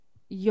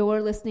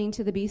You're listening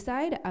to The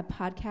B-Side, a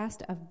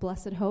podcast of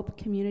Blessed Hope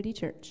Community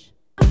Church.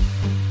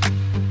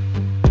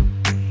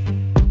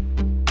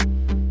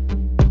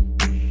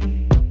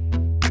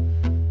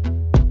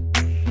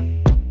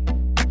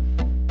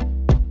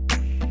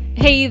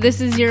 Hey, this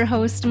is your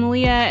host,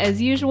 Malia,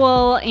 as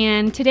usual,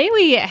 and today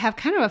we have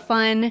kind of a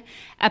fun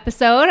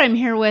episode. I'm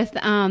here with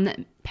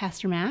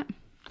Pastor Matt.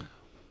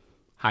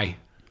 Hi.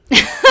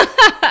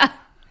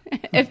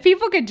 If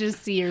people could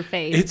just see your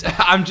face.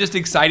 I'm just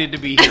excited to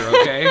be here,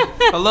 okay?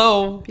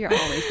 Hello. You're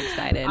always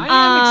excited. I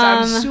am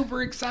excited. I'm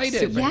super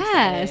excited.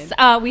 Yes.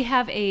 We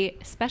have a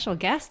special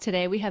guest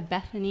today. We have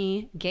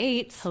Bethany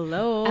Gates.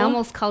 Hello. I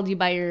almost called you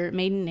by your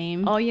maiden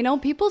name. Oh, you know,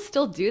 people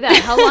still do that.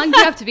 How long do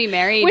you have to be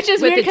married? Which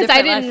is with weird a because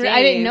I different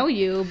didn't know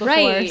you before.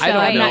 Right. So I don't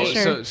I'm know. not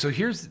sure. So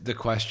here's the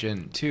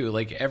question, too.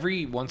 Like,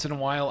 every once in a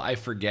while, I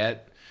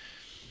forget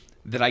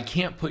that I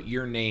can't put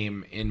your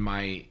name in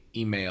my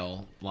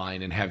email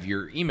line and have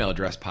your email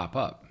address pop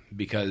up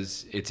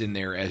because it's in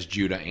there as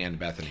Judah and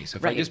Bethany. So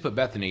if I just put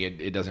Bethany,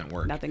 it doesn't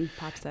work. Nothing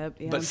pops up.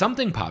 Yeah. But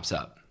something pops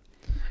up.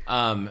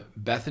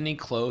 Bethany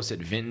Close at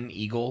Vinton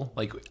Eagle.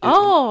 Like,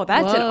 oh,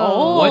 that's an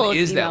old. what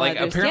is that? Like,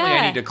 address. apparently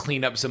Yeah. I need to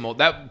clean up some old.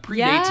 That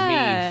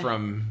predates me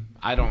from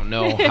I don't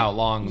know how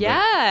long.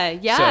 Yeah.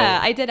 So,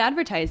 I did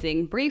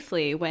advertising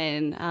briefly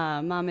when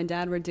Mom and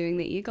Dad were doing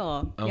the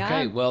Eagle.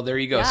 Okay, well there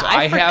you go. Yeah, so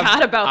I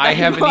forgot about that I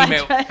have an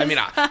email. address. I mean,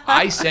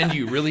 I send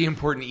you really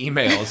important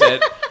emails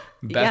at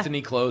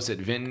Bethany Close at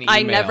Vinton Email.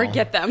 I never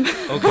get them.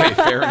 Okay,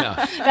 fair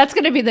enough. That's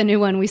going to be the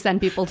new one we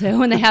send people to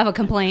when they have a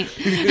complaint.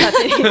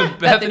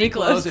 Bethany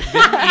Close at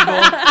Vinton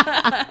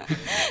Eagle.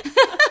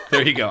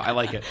 There you go. I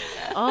like it.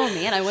 Oh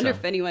man, I wonder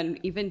if anyone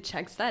even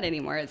checks that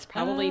anymore. It's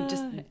probably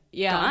just gone.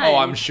 Oh,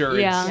 I'm sure.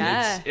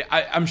 Yeah.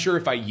 I'm sure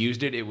if I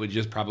used it, it would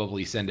just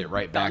probably send it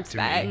right back to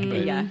me.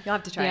 But, Yeah, you'll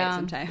have to try it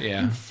sometime.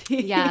 Yeah.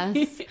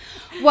 Yes.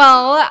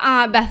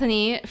 Well,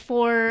 Bethany,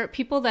 for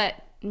people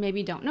that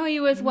maybe don't know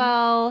you as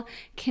well,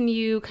 can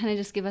you kind of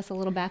just give us a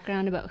little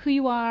background about who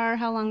you are,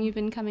 how long you've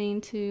been coming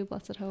to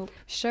Blessed Hope?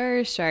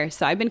 Sure. So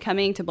I've been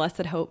coming to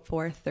Blessed Hope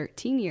for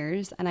 13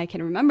 years, and I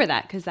can remember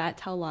that because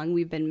that's how long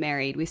we've been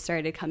married. We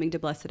started coming to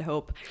Blessed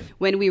Hope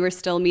when we were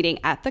still meeting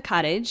at the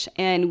cottage,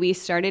 and we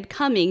started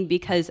coming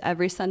because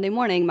every Sunday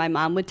morning my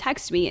mom would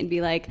text me and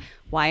be like,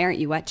 "Why aren't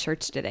you at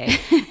church today?"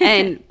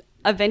 And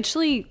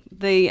eventually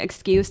the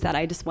excuse that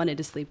I just wanted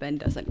to sleep in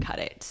doesn't cut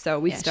it. So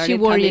we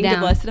started coming to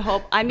Blessed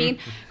Hope. I mean,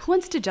 who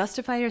wants to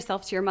justify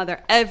yourself to your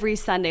mother every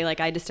Sunday? Like,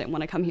 I just didn't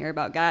want to come hear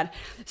about God.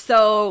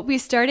 So we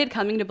started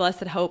coming to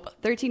Blessed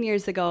Hope 13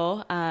 years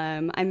ago.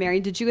 I'm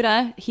married to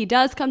Judah. He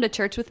does come to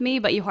church with me,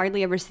 but you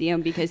hardly ever see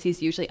him because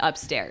he's usually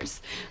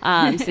upstairs.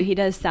 So he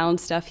does sound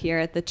stuff here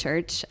at the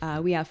church.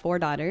 We have 4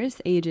 daughters,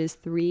 ages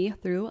 3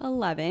 through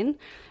 11.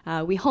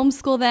 We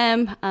homeschool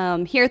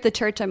them. Here at the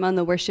church, I'm on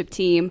the worship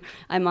team.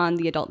 I'm on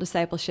the adult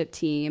discipleship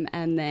team.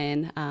 And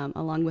then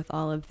along with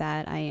all of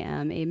that, I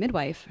am a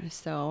midwife.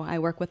 So I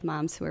work with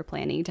moms who are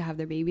planning to have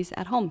their babies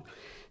at home.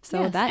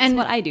 So that's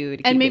what I do to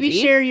keep And maybe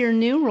busy. share your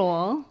new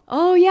role.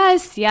 Oh,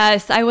 yes.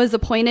 I was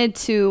appointed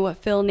to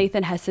fill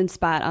Nathan Hessen's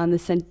spot on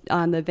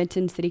the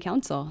Vinton City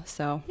Council.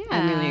 So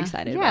I'm really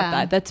excited about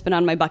that. That's been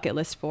on my bucket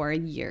list for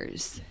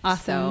years.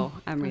 Awesome. So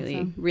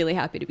I'm really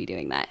happy to be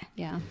doing that.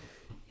 Yeah.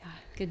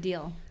 Good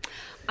deal.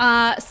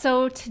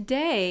 So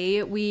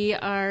today we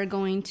are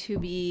going to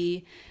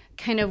be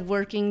kind of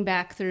working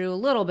back through a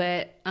little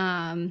bit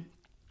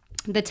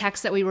the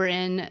text that we were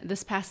in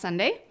this past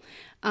Sunday.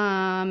 So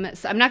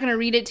I'm not going to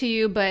read it to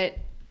you, but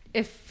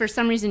if for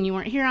some reason you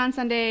weren't here on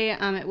Sunday,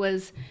 it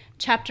was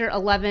chapter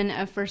 11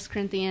 of 1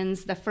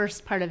 Corinthians, the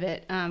first part of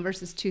it,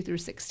 verses 2 through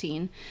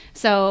 16.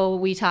 So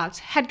we talked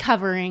head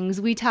coverings,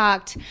 we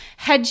talked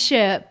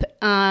headship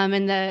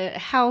in the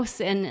house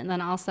and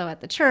then also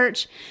at the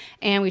church,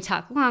 and we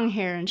talked long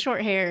hair and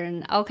short hair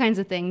and all kinds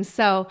of things.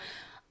 So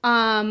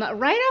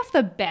right off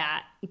the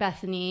bat,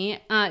 Bethany,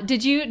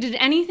 did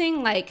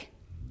anything like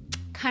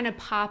kind of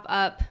pop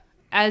up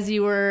as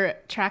you were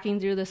tracking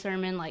through the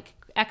sermon, like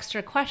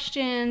extra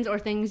questions or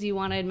things you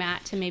wanted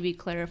Matt to maybe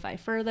clarify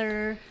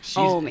further?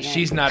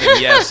 She's nodding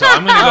yes, so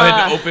I'm going to go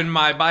ahead and open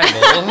my Bible.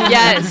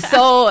 Yes.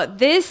 So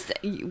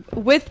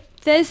with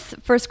this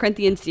 1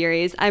 Corinthians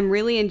series, I'm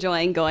really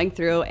enjoying going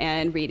through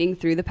and reading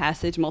through the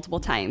passage multiple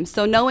times.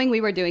 So knowing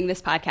we were doing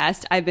this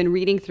podcast, I've been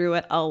reading through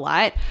it a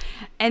lot.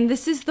 And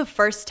this is the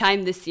first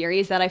time this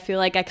series that I feel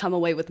like I come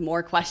away with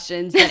more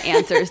questions than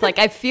answers. Like,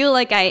 I feel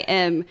like I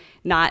am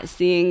not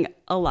seeing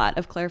a lot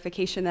of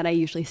clarification that I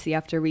usually see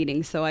after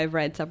reading. So I've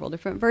read several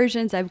different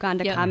versions. I've gone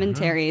to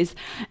commentaries.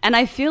 And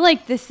I feel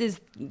like this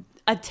is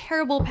a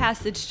terrible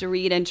passage to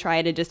read and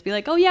try to just be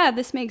like, oh yeah,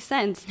 this makes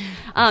sense.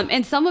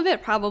 And some of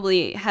it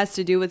probably has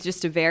to do with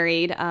just a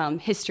varied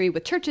history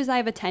with churches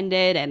I've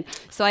attended. And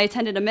so I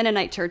attended a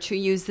Mennonite church who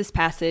used this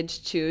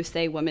passage to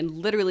say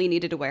women literally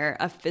needed to wear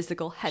a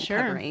physical head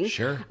covering.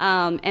 Sure.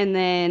 And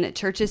then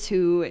churches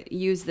who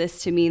use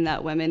this to mean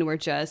that women were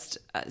just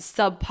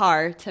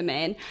subpar to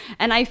men.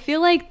 And I feel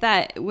like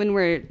that when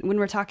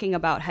we're talking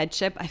about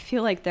headship, I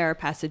feel like there are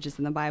passages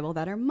in the Bible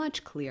that are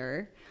much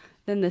clearer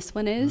than this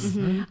one is.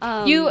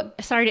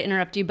 Sorry to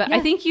interrupt you, but I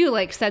think you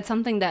like said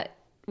something that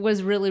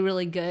was really,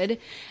 really good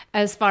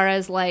as far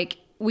as like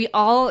we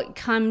all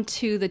come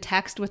to the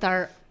text with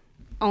our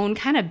own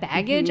kind of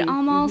baggage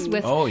almost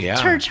with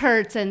church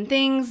hurts and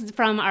things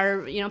from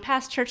our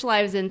past church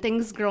lives and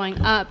things growing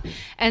up,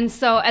 and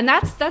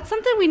that's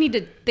something we need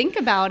to think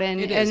about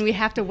and we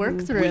have to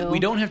work through. We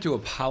don't have to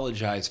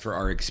apologize for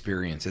our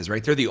experiences,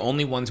 right? They're the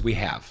only ones we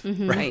have,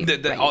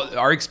 right?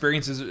 Our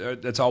experiences,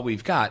 that's all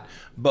we've got,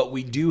 but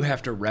we do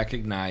have to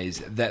recognize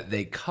that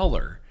they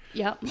color.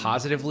 Yep.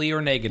 Positively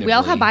or negatively. We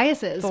all have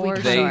biases.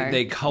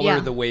 They color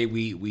the way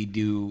we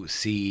do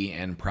see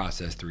and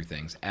process through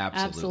things.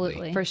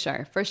 Absolutely. For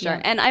sure.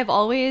 Yeah. And I've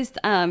always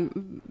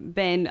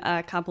been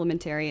a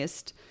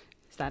complementarist.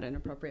 Is that an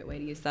appropriate way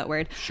to use that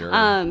word? Sure.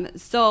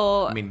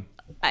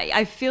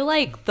 I feel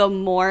like the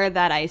more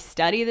that I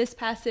study this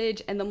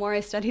passage and the more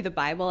I study the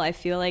Bible, I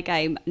feel like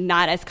I'm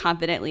not as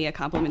confidently a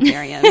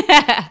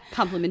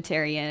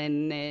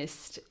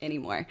complementarianist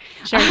anymore.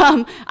 Sure.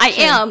 I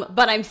am,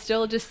 but I'm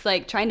still just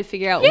like trying to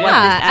figure out what this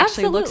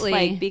actually looks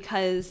like,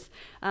 because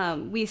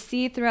we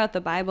see throughout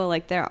the Bible,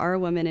 like there are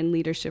women in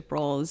leadership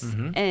roles,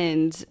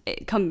 and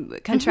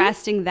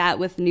contrasting that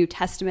with New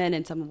Testament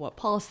and some of what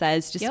Paul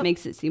says just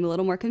makes it seem a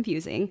little more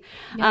confusing.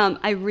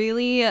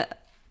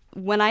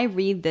 When I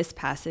read this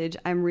passage,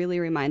 I'm really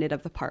reminded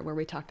of the part where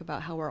we talk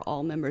about how we're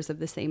all members of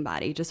the same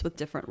body, just with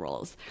different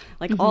roles.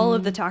 Like all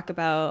of the talk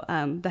about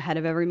the head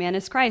of every man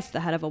is Christ, the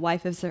head of a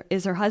wife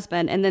is her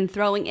husband, and then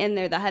throwing in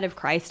there the head of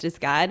Christ is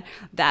God.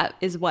 That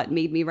is what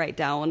made me write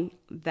down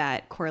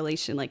that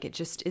correlation. Like it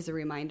just is a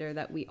reminder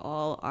that we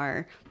all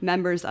are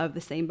members of the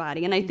same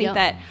body. And I think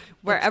that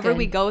wherever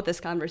we go with this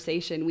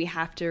conversation, we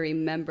have to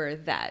remember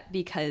that,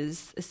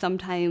 because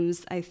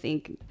sometimes I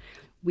think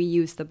we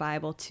use the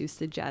Bible to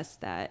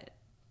suggest that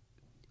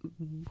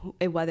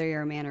whether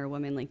you're a man or a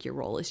woman, like your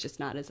role is just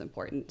not as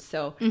important.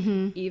 So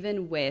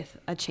even with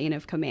a chain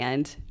of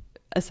command,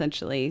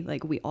 essentially,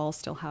 like we all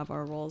still have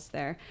our roles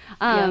there.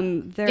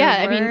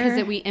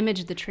 Because we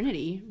image the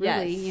Trinity,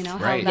 really, how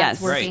that's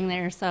working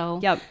there.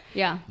 So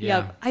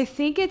I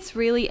think it's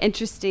really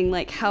interesting,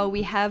 like how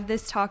we have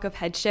this talk of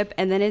headship,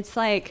 and then it's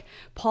like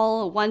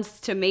Paul wants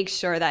to make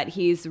sure that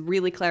he's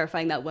really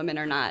clarifying that women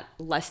are not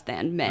less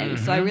than men.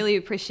 So I really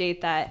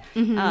appreciate that.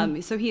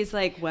 So he's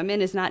like,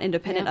 woman is not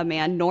independent of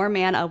man, nor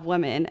man of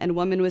woman, and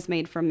woman was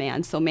made from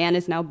man. So man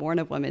is now born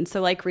of woman. So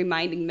like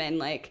reminding men,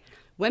 like,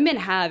 women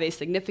have a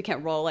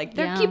significant role. Like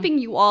they're keeping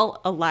you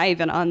all alive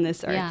and on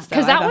this earth. Yeah,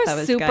 because that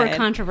was super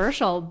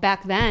controversial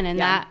back then in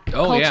that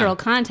cultural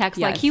context.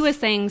 Yes. Like he was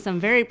saying some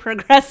very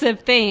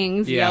progressive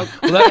things. Yeah,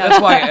 well,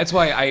 that's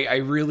why I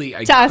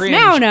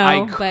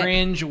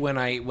cringe when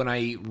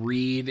I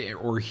read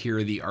or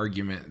hear the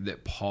argument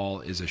that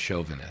Paul is a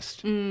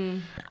chauvinist.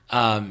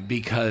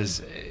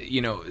 Because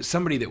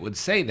somebody that would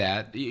say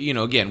that,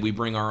 again, we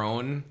bring our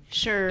own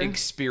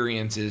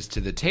experiences to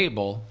the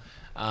table.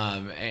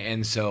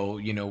 And so,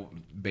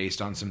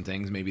 based on some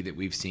things maybe that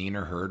we've seen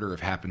or heard or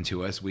have happened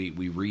to us, we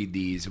read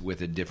these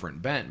with a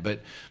different bent. But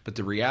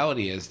the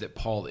reality is that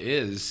Paul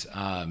is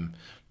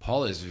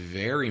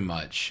very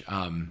much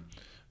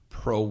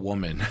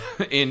pro-woman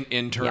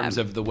in terms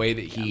of the way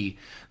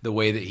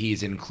that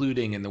he's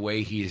including and the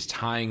way he is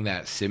tying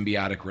that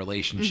symbiotic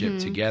relationship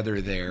together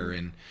there,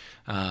 and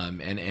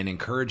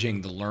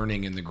encouraging the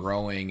learning and the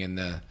growing and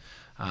the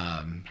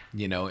and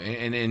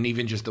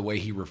even just the way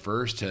he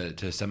refers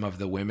to some of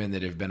the women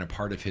that have been a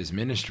part of his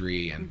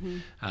ministry.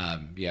 And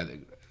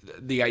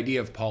the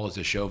idea of Paul as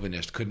a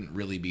chauvinist couldn't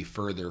really be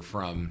further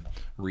from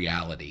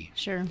reality.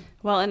 Sure.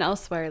 Well, and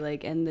elsewhere,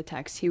 like in the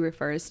text, he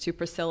refers to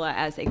Priscilla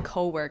as a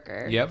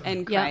co-worker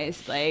in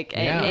Christ,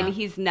 and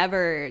he's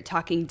never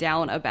talking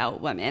down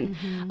about women.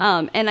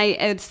 And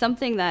it's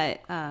something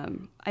that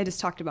I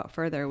just talked about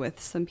further with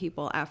some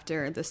people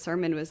after the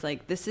sermon, was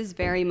like, this is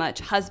very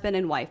much husband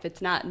and wife.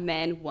 It's not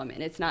men,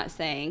 woman. It's not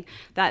saying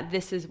that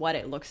this is what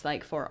it looks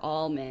like for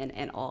all men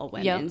and all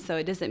women. So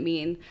it doesn't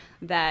mean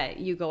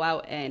that you go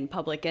out in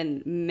public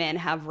and men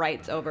have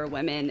rights over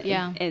women.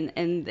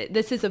 And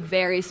this is a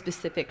very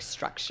specific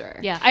structure.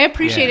 Yeah, I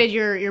appreciated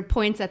your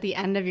points at the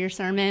end of your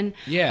sermon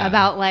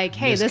about like,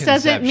 hey, this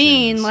doesn't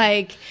mean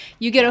like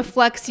you get to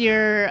flex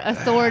your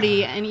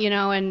authority and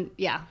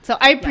So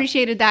I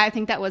appreciated that. I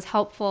think that was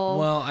helpful.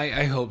 Well,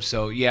 I hope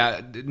so.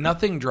 Yeah,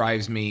 nothing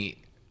drives me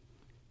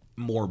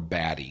more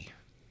batty.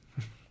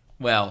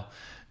 Well,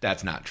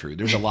 that's not true.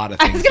 There's a lot of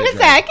things. I was going to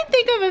say, I can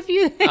think of a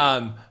few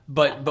things.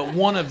 But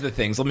one of the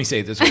things, let me say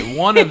it this way,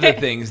 one of the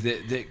things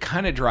that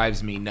kind of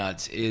drives me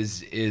nuts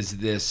is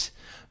this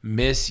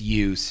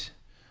misuse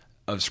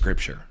of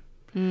Scripture.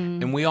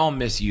 And we all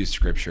misuse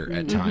Scripture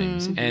at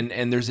times.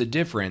 And there's a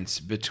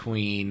difference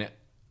between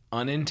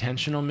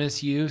unintentional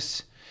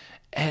misuse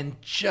and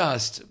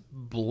just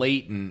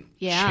blatant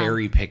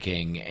cherry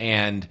picking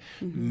and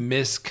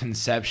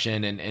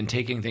misconception and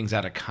taking things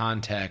out of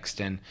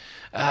context, and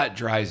it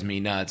drives me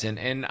nuts.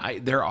 And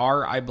there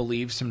are, I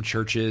believe, some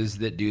churches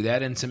that do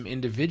that and some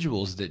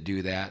individuals that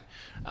do that.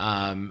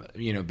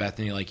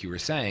 Bethany, like you were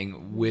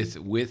saying,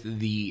 with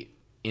the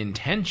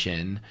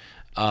intention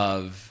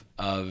of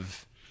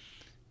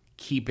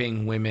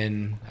keeping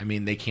women, I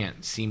mean, they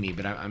can't see me,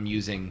 but I'm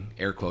using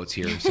air quotes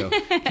here. So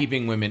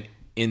keeping women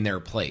in their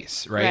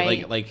place,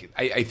 right? Like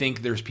I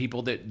think there's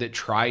people that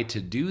try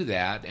to do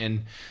that.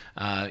 And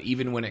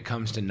even when it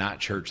comes to not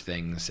church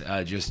things,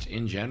 just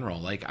in general,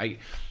 like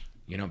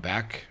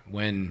back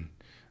when,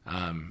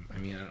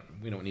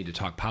 we don't need to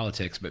talk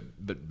politics,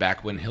 but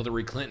back when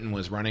Hillary Clinton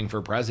was running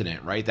for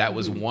president, right? That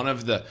was one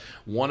of the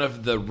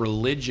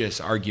religious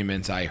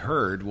arguments I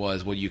heard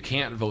was, well, you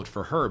can't vote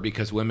for her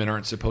because women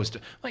aren't supposed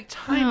to. Like,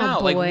 time out.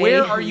 Boy. Like,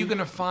 where are you going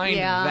to find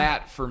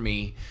that for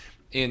me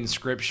in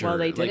Scripture? Well,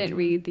 they didn't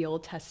read the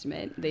Old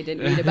Testament. They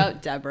didn't read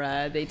about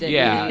Deborah. They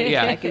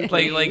didn't.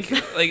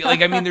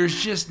 Like I mean,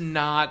 there's just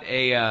not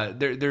a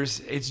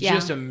it's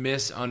just a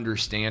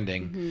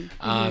misunderstanding,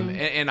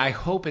 and I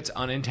hope it's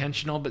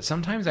unintentional. But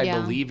sometimes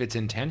I believe it's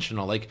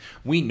intentional. Like,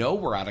 we know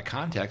we're out of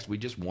context. We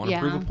just want to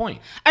prove a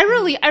point. I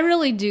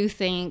really do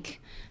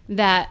think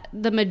that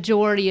the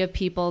majority of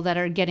people that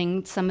are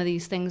getting some of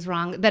these things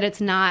wrong, that it's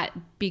not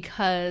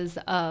because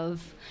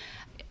of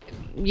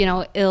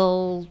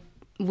ill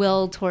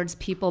will towards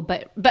people,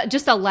 but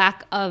just a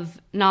lack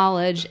of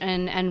knowledge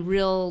and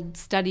real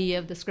study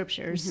of the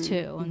scriptures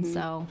too. And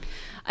so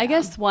I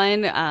guess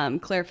one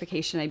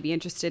clarification I'd be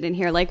interested in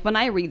here, like when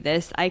I read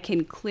this, I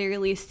can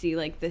clearly see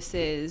like this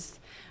is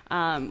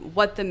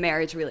what the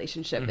marriage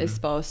relationship is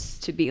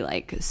supposed to be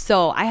like.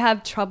 So I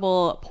have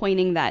trouble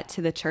pointing that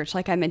to the church.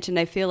 Like I mentioned,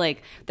 I feel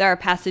like there are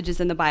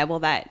passages in the Bible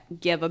that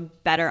give a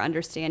better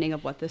understanding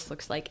of what this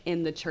looks like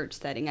in the church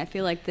setting. I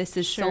feel like this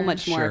is so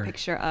much more a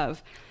picture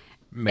of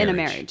in a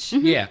marriage.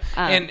 Yeah.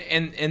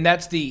 And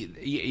that's I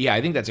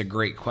think that's a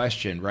great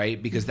question,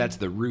 right? Because that's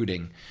the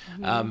rooting.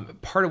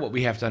 Part of what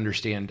we have to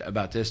understand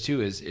about this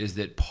too is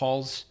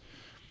that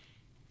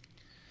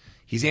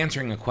he's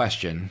answering a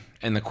question,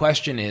 and the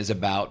question is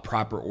about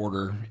proper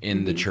order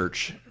in the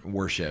church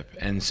worship.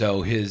 And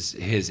so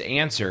his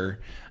answer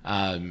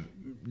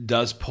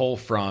does pull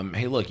from,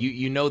 hey, look,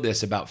 you know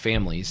this about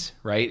families,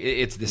 right?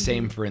 It's the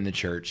same for in the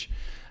church.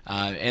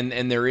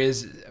 And there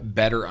is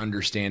better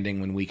understanding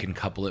when we can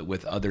couple it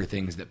with other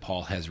things that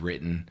Paul has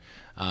written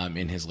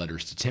in his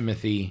letters to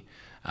Timothy,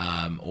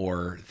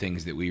 or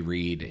things that we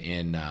read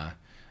in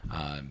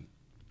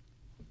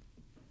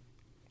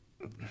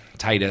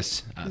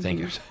Titus. Thank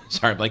you.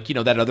 Sorry, like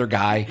that other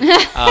guy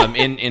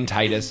in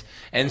Titus.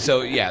 And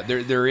so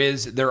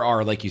there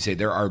are, like you say,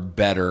 there are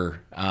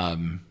better.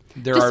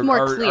 There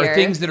are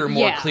things that are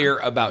more clear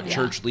about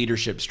church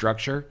leadership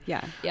structure.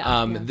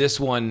 This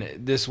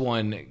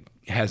one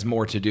has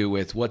more to do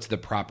with what's the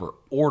proper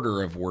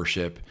order of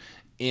worship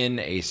in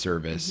a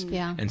service.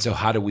 And so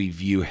how do we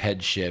view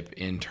headship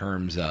in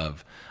terms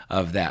of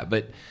that?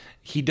 But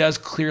he does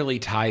clearly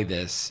tie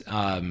this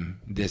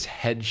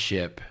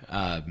headship,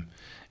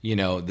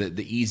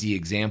 the easy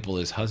example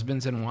is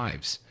husbands and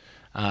wives.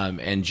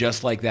 And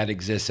just like that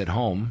exists at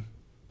home,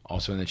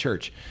 also in the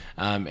church.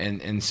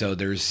 And so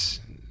there's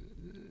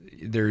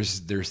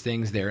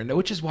things there, and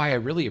which is why I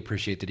really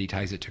appreciate that he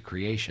ties it to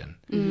creation,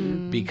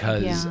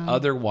 because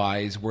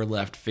otherwise we're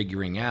left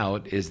figuring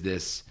out, is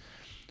this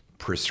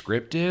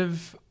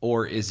prescriptive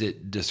or is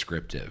it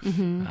descriptive?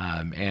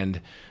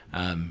 And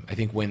I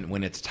think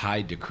when it's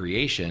tied to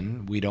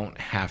creation, we don't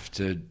have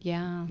to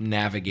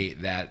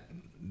navigate that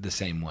the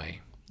same way.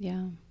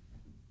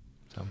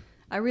 So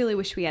I really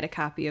wish we had a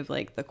copy of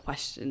like the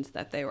questions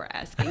that they were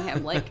asking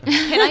him. Like,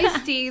 can I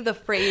see the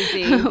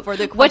phrasing for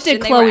the question? What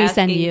did Chloe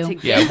send you?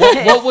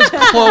 What was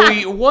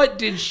Chloe? What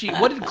did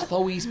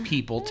Chloe's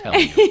people tell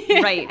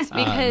you? Right,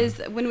 because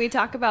when we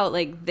talk about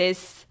like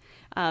this,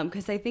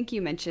 because I think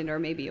you mentioned, or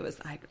maybe it was,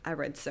 I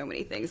read so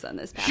many things on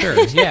this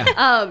passage. Sure,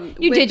 yeah.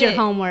 You did your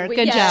homework.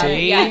 Good job.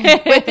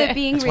 With it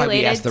being That's related why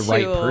we asked the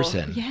right to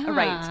person.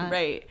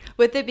 Right.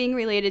 With it being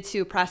related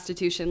to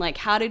prostitution, like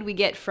how did we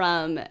get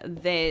from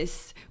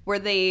this? Were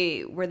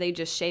they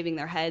just shaving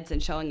their heads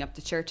and showing up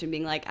to church and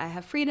being like, I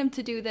have freedom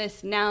to do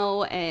this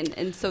now,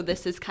 and so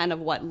this is kind of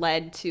what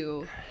led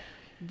to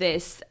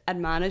this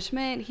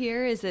admonishment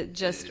here? Is it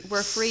just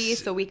we're free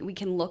so we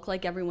can look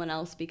like everyone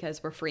else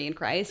because we're free in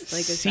Christ?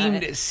 Like,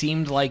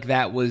 seemed like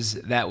that was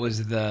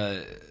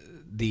the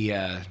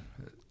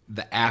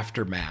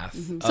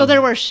aftermath. So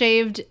there were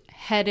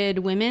shaved-headed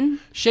women?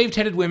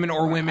 Shaved-headed women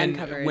or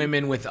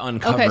women with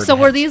uncovered Okay, so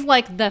were heads. these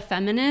like the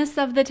feminists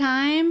of the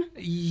time?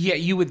 Yeah,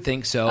 you would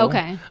think so.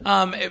 Okay.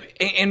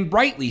 And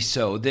rightly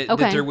so, that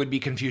there would be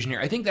confusion here.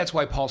 I think that's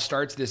why Paul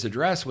starts this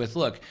address with,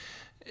 look,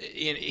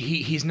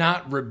 he's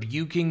not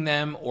rebuking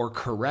them or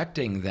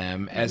correcting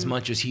them as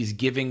much as he's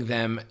giving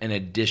them an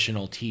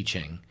additional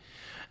teaching.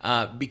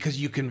 Because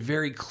you can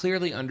very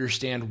clearly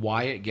understand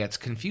why it gets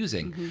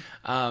confusing.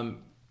 I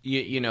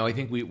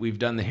think we've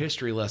done the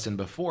history lesson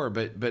before,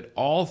 but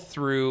all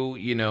through,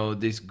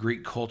 this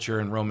Greek culture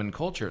and Roman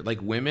culture,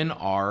 like women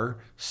are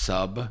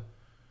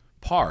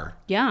par.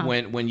 Yeah.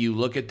 When you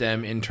look at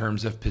them in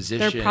terms of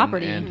position, Their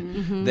property.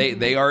 and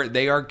they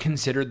are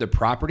considered the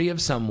property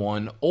of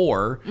someone,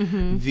 or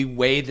the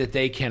way that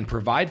they can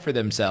provide for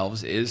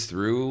themselves is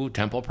through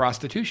temple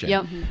prostitution.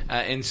 Yep.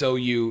 And so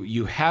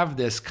you have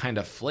this kind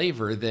of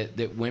flavor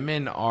that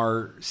women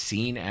are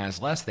seen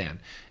as less than.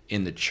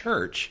 In the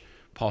church,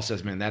 Paul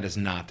says, man, that is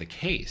not the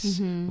case.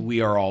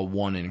 We are all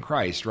one in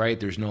Christ, right?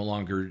 There's no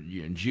longer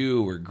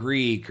Jew or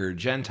Greek or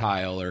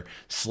Gentile or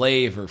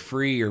slave or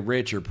free or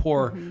rich or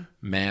poor,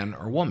 man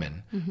or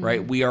woman,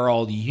 right? We are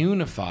all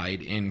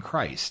unified in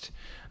Christ.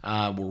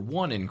 We're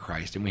one in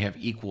Christ, and we have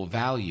equal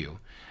value.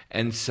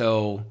 And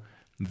so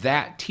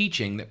that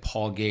teaching that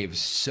Paul gave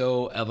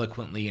so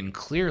eloquently and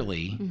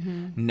clearly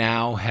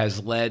now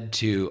has led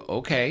to,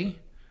 okay,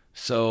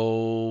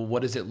 so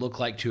what does it look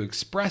like to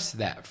express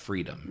that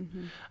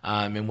freedom?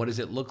 And what does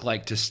it look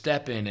like to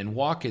step in and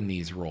walk in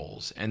these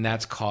roles? And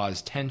that's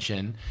caused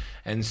tension.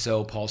 And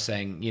so Paul's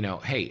saying,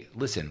 hey,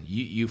 listen,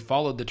 you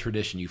followed the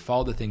tradition. You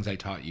followed the things I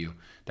taught you.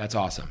 That's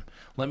awesome.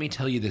 Let me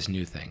tell you this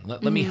new thing.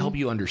 Let me help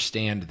you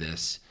understand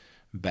this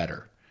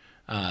better.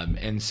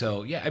 And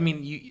so, yeah, I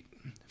mean,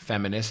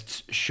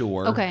 feminists,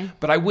 sure. Okay.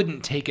 But I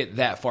wouldn't take it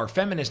that far.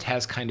 Feminist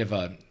has kind of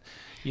a...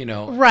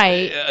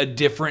 right, a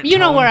different you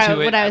know tone where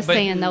to it. what I was But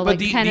saying though, like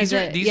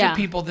these are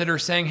people that are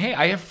saying, hey,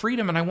 I have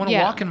freedom and I want to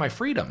walk in my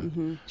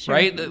freedom,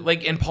 right?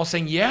 Like, and Paul's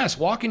saying, yes,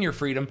 walk in your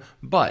freedom,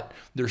 but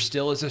there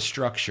still is a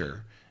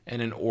structure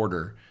and an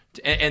order,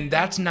 and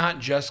that's not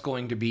just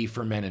going to be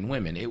for men and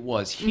women. It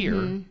was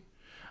here,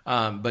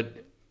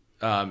 but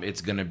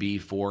it's going to be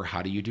for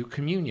how do you do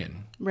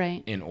communion,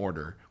 right? In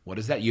order. What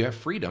is that? You have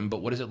freedom,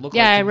 but what does it look like?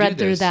 Yeah, to I read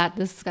do through this that.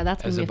 That's going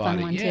to be a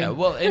fun one too. Yeah,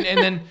 well, and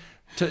then.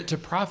 To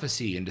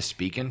prophecy and to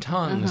speak in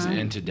tongues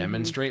and to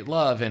demonstrate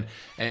love and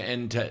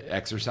to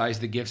exercise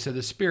the gifts of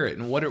the Spirit,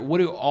 and what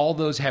do all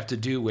those have to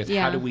do with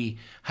how do we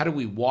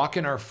walk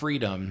in our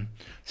freedom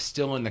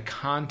still in the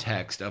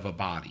context of a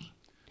body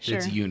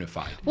that's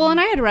unified? Well, and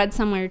I had read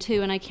somewhere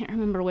too, and I can't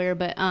remember where,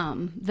 but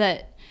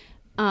that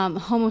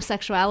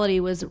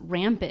homosexuality was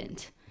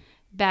rampant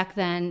back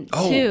then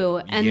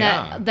too, and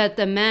that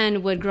the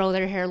men would grow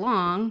their hair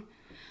long,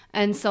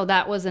 and so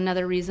that was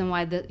another reason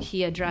why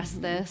he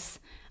addressed this.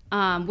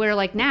 Where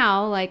like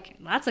now, like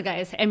lots of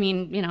guys, I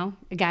mean,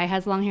 a guy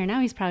has long hair now,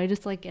 he's probably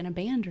just like in a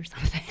band or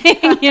something,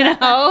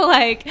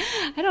 like,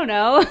 I don't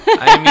know.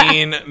 I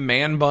mean,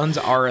 man buns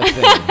are a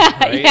thing,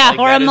 right? Yeah, like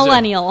or a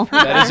millennial.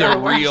 That is a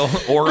real,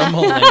 or a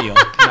millennial.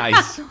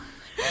 Nice.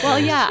 Well,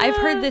 yeah, I've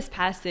heard this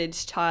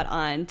passage taught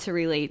on to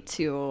relate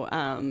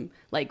to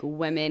like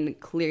women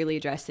clearly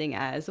dressing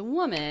as a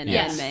woman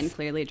and men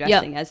clearly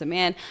dressing as a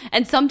man.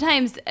 And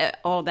sometimes,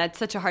 that's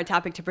such a hard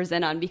topic to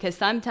present on, because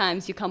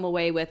sometimes you come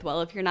away with,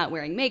 well, if you're not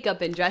wearing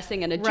makeup and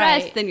dressing in a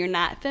dress, then you're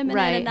not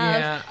feminine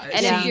enough. Yeah,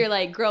 and if you're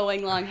like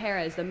growing long hair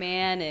as a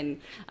man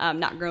and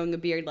not growing a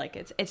beard, like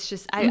it's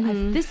just,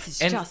 this is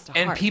just a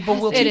hard And people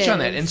will passage. teach on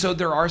that. And so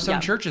there are some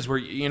churches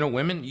where,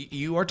 women,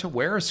 you are to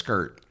wear a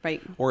skirt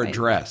or a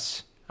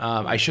dress.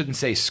 I shouldn't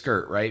say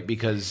skirt, right?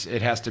 Because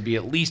it has to be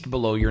at least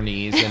below your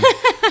knees, and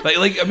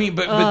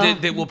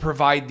but they will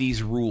provide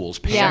these rules.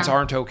 Pants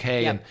aren't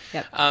okay, and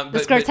the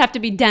skirts have to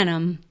be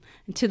denim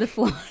to the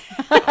floor.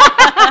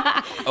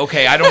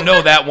 Okay, I don't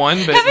know that one,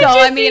 but so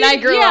I mean, I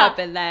grew up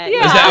in that.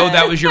 Yeah.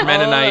 That was your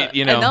Mennonite,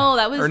 No,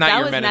 that was or not that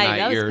your was Mennonite,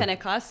 that was your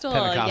Pentecostal.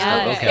 Pentecostal,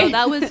 Yeah, okay. so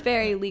that was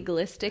very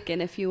legalistic,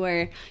 and if you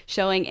were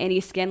showing any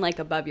skin like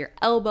above your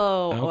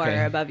elbow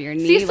or above your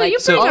knee, See, so you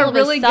bring a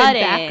really good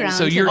background.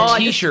 So your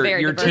T-shirt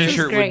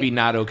diverse. would be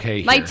not okay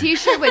here. My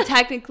T-shirt would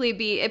technically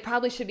be. It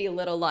probably should be a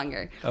little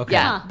longer. Okay.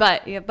 Yeah,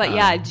 but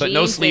jeans. But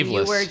no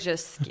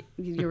sleeveless.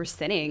 You were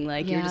sinning.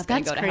 Like you're Yeah, just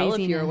gonna go to hell if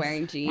you were craziness.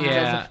 wearing jeans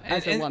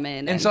as a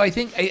woman. And so I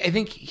think I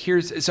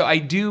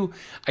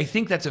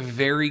think that's a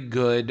very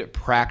good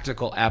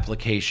practical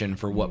application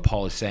for what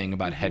Paul is saying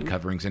about head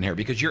coverings and hair,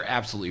 because you're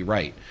absolutely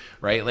right?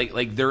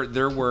 Like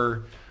there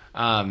were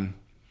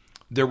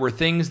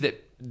things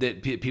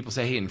that people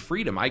say, hey, in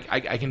freedom, I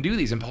can do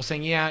these, and Paul's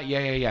saying, yeah,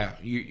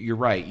 you're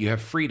right, you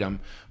have freedom,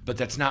 but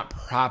that's not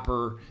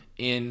proper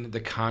in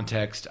the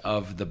context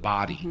of the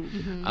body,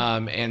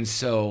 and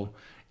so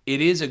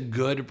it is a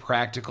good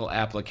practical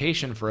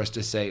application for us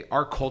to say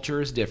our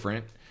culture is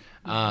different.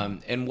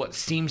 And what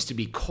seems to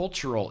be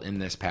cultural in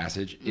this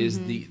passage is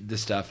the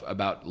stuff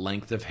about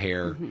length of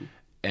hair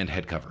and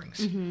head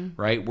coverings,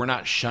 right? We're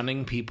not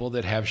shunning people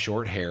that have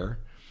short hair,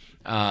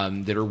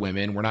 that are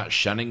women. We're not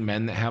shunning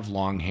men that have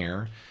long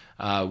hair.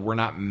 We're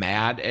not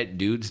mad at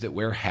dudes that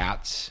wear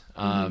hats.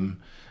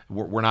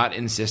 We're not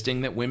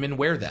insisting that women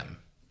wear them,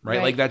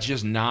 right? Like that's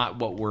just not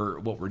what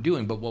we're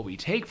doing. But what we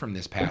take from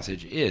this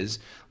passage is,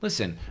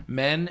 listen,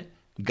 men,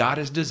 God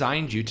has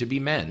designed you to be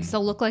men. So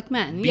look like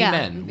men. Be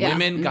men. Yeah.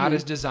 Women, God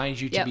has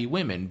designed you to be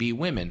women. Be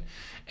women.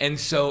 And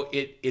so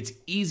it's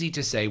easy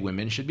to say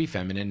women should be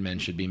feminine, men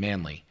should be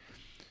manly.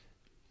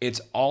 It's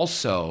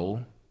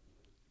also,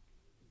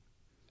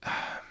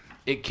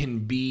 it can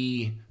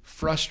be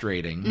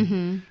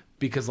frustrating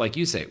because like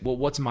you say, well,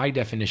 what's my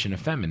definition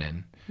of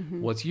feminine?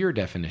 what's your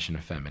definition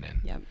of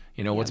feminine? Yep.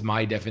 What's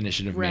my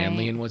definition of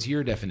manly Right. and what's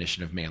your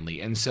definition of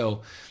manly? And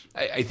so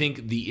I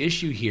think the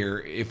issue here,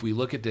 if we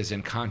look at this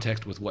in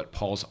context with what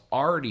Paul's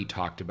already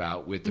talked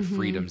about with the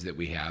freedoms that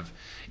we have,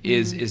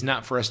 is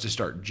not for us to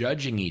start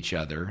judging each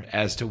other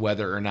as to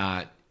whether or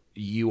not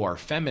you are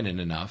feminine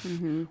enough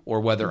or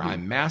whether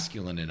I'm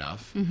masculine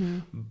enough,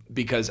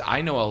 because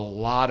I know a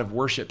lot of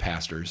worship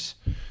pastors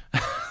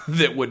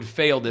that would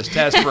fail this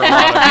test for a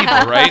lot of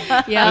people,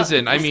 right? Yeah.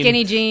 Listen, I mean,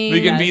 Skinny jeans.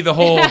 we can be the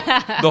whole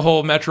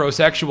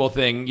metrosexual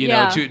thing,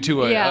 Yeah.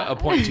 to Yeah. a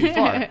point too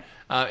far.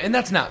 And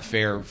that's not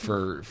fair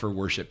for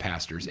worship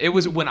pastors. It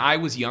was when I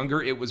was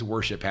younger, it was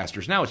worship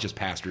pastors. Now it's just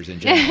pastors in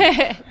general.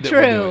 that will do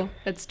True. it.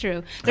 That's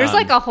true. There's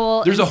like a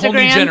whole there's a whole new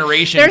Instagram-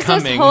 generation There's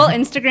coming. this whole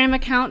Instagram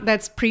account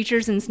that's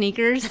preachers and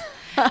sneakers.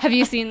 Have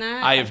you seen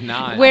that? I have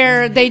not.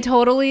 Where they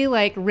totally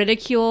like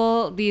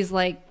ridicule these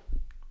like,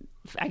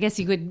 I guess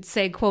you could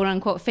say quote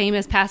unquote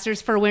famous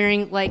pastors for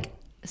wearing like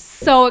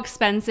so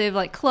expensive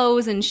like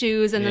clothes and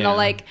shoes, and then Yeah. they'll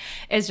like,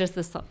 it's just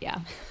this, yeah.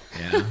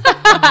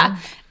 Yeah.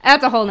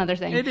 That's a whole nother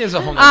thing. It is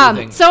a whole nother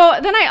thing. So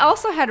then I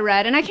also had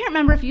read, and I can't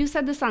remember if you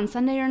said this on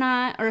Sunday or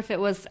not, or if it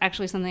was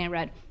actually something I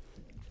read.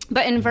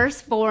 But in verse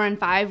 4 and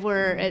 5,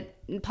 where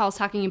Paul's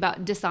talking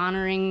about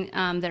dishonoring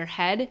their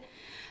head,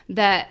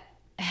 that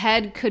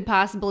head could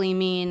possibly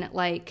mean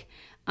like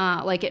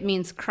it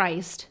means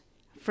Christ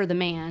for the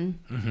man,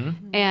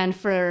 and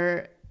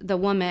for the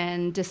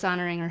woman,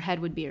 dishonoring her head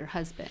would be her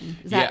husband.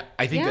 Is that,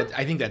 I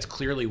think that's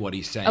clearly what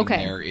he's saying Okay.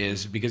 there,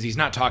 is because he's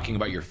not talking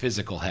about your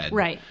physical head.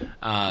 Right.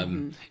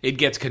 It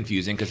gets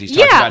confusing because he's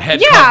talking about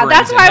head yeah. coverings.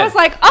 That's and why I head- was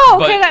like, oh,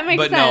 okay, but- that makes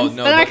but sense.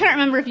 No, but I but- couldn't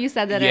remember if you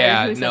said that or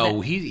Yeah, who said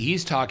no, that.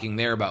 he's talking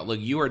there about, look,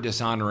 you are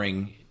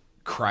dishonoring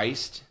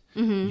Christ.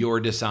 You're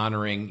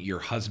dishonoring your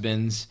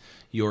husbands.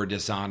 You're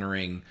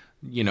dishonoring,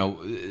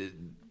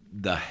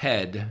 the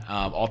head,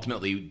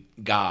 ultimately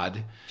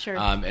God. Sure.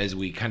 As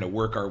we kind of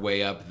work our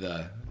way up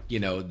the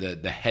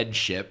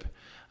headship,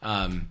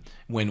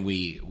 when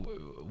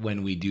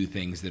we do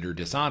things that are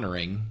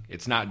dishonoring,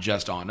 it's not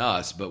just on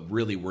us, but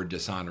really we're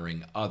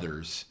dishonoring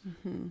others,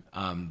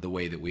 the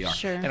way that we are.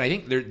 Sure. And I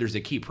think there's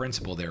a key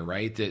principle there,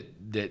 right?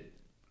 That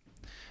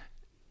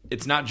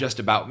it's not just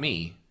about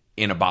me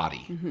in a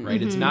body,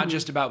 right? It's not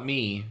just about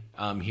me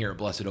here at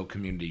Blessed Oak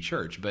Community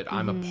Church, but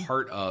I'm a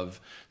part of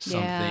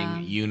something Yeah.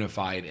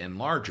 unified and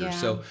larger. Yeah.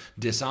 So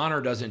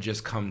dishonor doesn't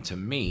just come to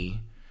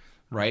me,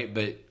 right?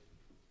 But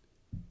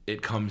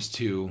it comes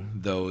to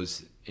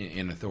those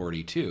in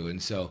authority too.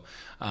 And so,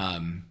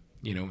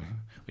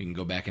 we can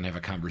go back and have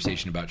a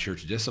conversation about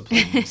church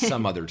discipline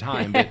some other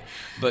time.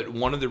 But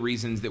one of the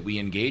reasons that we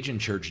engage in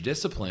church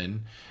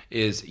discipline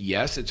is,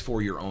 yes, it's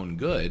for your own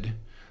good,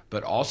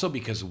 but also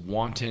because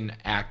wanton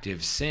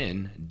active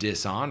sin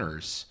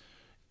dishonors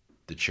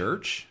the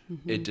church,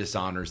 it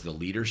dishonors the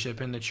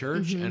leadership in the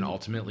church, and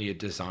ultimately it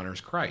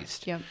dishonors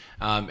Christ. Yep.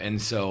 And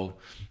so,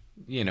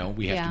 we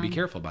have to be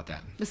careful about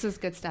that. This is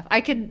good stuff. I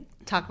could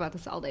talk about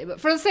this all day, but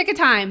for the sake of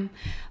time,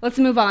 let's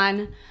move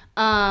on.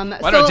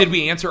 Did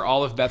we answer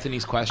all of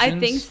Bethany's questions? I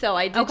think so.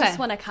 I did Okay. just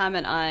want to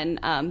comment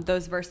on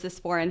those verses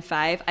 4 and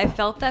 5. I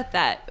felt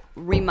that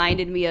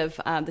reminded me of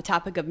the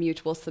topic of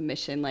mutual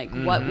submission, like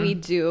what we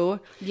do.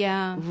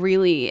 Yeah.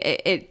 Really,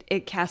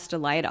 it cast a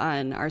light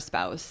on our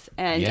spouse.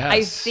 And I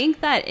Yes.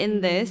 think that in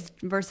this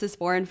verses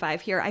 4 and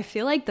 5 here, I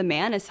feel like the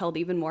man is held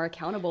even more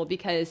accountable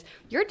because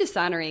you're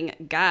dishonoring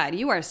God.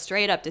 You are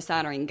straight up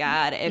dishonoring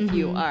God if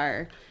you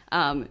are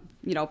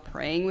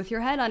praying with your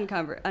head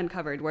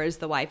uncovered, whereas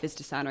the wife is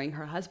dishonoring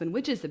her husband,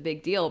 which is a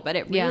big deal. But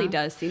it really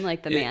does seem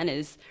like the man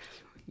is,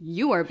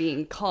 you are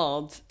being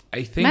called.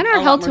 I think Men are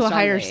lot held to more a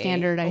higher strongly.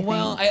 standard, I think.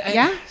 Well,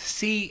 yeah?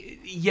 see,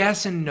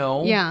 yes and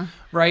no. Yeah.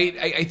 Right?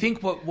 I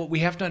think what we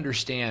have to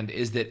understand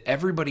is that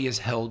everybody is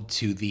held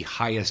to the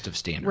highest of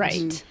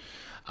standards.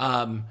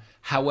 Right.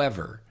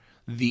 However,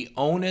 the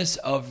onus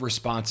of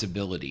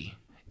responsibility,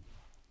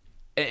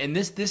 and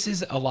this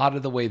is a lot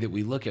of the way that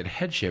we look at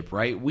headship,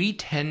 right? We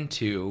tend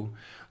to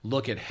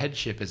look at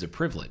headship as a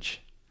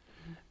privilege.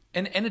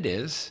 And it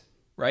is,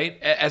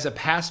 right? As a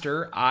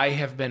pastor, I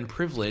have been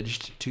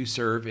privileged to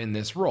serve in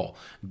this role.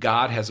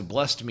 God has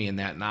blessed me in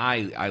that, and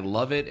I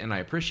love it and I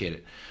appreciate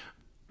it.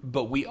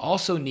 But we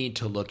also need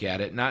to look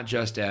at it not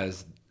just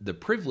as the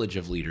privilege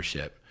of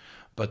leadership,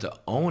 but the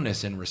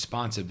onus and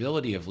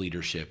responsibility of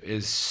leadership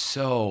is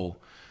so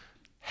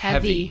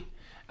heavy.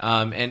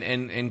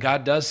 And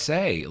God does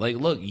say, like,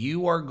 look,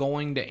 you are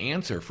going to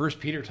answer. First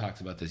Peter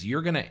talks about this.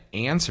 You're going to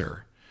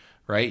answer,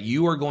 right?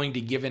 You are going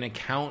to give an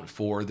account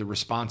for the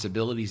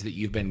responsibilities that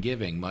you've been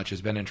giving. Much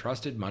has been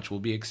entrusted, much will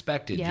be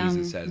expected, Yeah.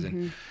 Jesus says.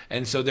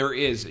 And so there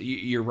is,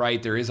 you're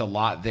right, there is a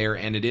lot there,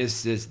 and it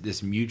is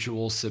this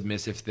mutual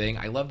submissive thing.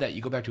 I love that.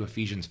 You go back to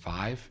Ephesians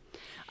 5.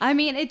 I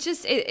mean,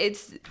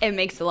 it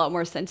makes a lot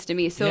more sense to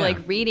me. So Yeah.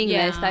 like reading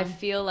this, Yeah. I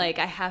feel like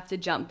I have to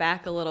jump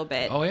back a little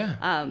bit. Oh,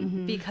 yeah.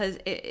 Because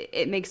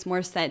it makes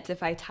more sense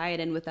if I tie it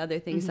in with other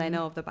things I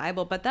know of the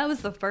Bible. But that was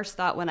the first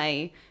thought when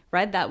I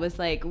read that, was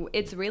like,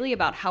 it's really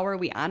about how are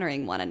we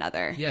honoring one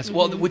another. Yes,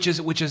 well, which is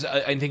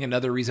I think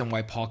another reason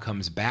why Paul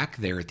comes back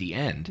there at the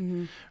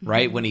end,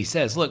 right? When he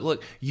says,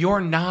 "Look,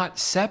 you're not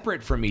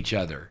separate from each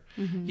other."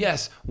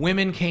 Yes,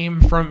 women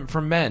came from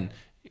men.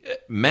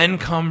 Men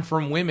come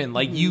from women.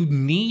 Like, you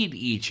need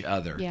each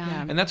other.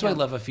 Yeah. And that's why I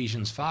love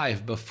Ephesians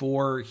 5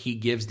 before he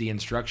gives the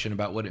instruction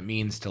about what it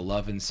means to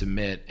love and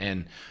submit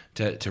and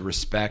to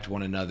respect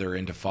one another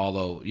and to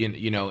follow,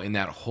 you know, in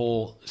that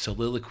whole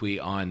soliloquy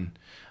on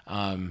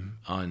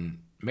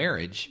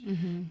marriage.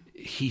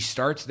 He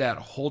starts that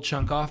whole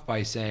chunk off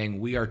by saying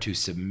we are to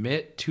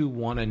submit to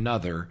one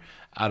another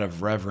out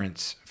of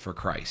reverence for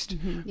Christ.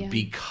 Yeah.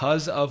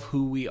 Because of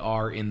who we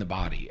are in the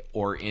body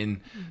or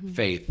in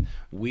faith,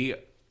 we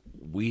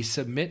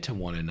submit to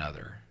one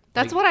another.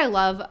 That's what I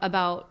love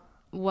about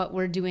what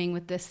we're doing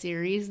with this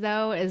series,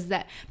 though, is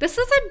that this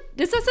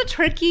is a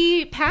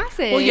tricky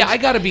passage. Well, yeah, I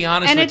got to be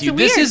honest And with it's you.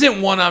 This weird.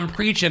 isn't one I'm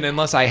preaching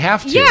unless I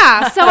have to.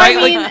 Yeah, so right?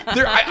 I mean,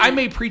 I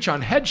may preach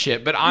on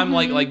headship, but I'm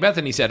like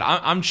Bethany said,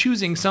 I'm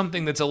choosing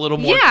something that's a little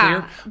more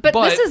clear. but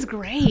this is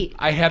great.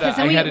 I had a- 'Cause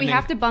then I had we an-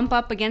 have to bump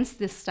up against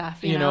this stuff,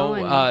 you know.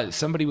 And,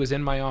 somebody was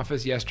in my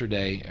office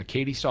yesterday.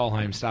 Katie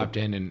Stahlheim stopped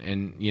in,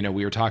 and you know,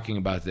 we were talking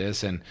about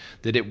this, and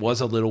that it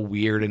was a little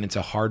weird, and it's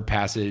a hard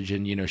passage,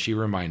 and you know, she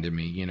reminded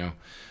me, you know,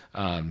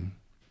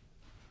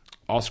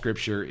 all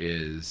Scripture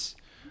is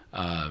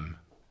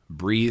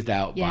breathed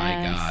out by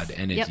Yes. God,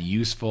 and it's Yep.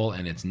 useful,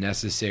 and it's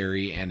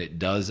necessary, and it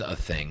does a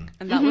thing.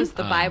 And that was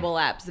the Bible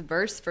app's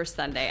verse for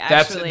Sunday,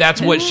 That's actually.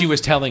 that's what she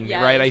was telling me,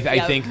 Yes, right? I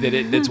yep. think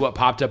that's what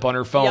popped up on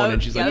her phone, Yep,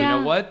 and she's like, yep. you know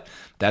Yeah. what?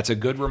 That's a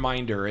good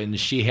reminder, and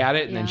she had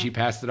it, and then Yeah. she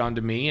passed it on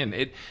to me, and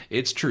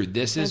it's true.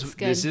 This That's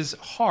good. is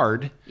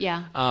hard,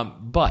 Yeah.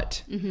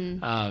 but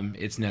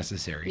it's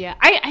necessary. Yeah,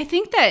 I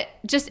think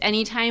that just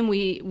anytime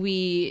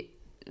we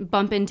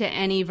bump into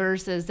any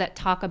verses that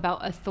talk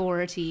about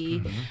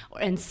authority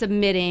and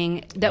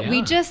submitting, that we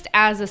Yeah. just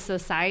as a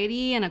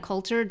society and a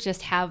culture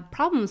just have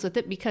problems with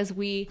it because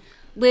we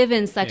live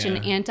in such an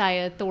Yeah.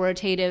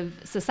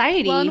 anti-authoritative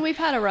society. Well, and we've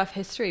had a rough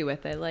history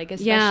with it, like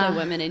especially Yeah.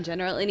 women in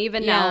general, and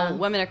even Yeah. now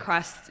women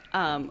across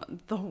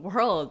the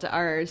world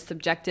are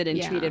subjected and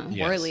Yeah. treated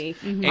Yes. poorly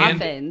And-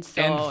 often.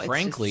 So and it's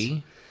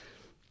frankly,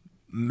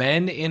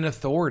 men in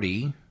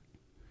authority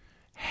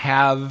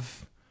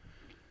have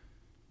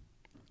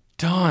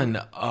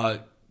done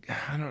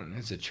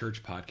it's a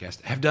church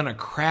podcast, have done a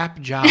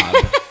crap job.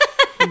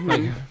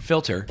 Like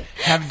filter,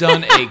 have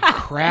done a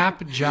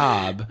crap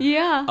job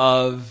yeah.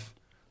 of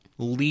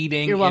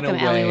leading You're welcome,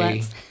 in a Allie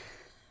way.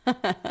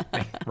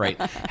 Right.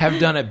 Have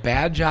done a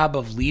bad job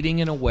of leading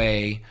in a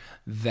way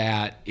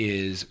that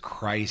is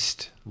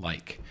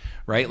Christ-like.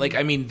 Right? Like,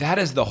 I mean, that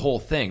is the whole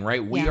thing,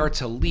 right? We Yeah. are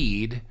to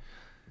lead.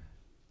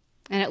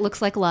 And it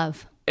looks like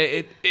love.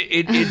 It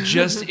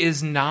just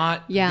is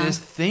not Yeah. this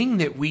thing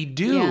that we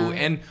do. Yeah.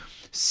 And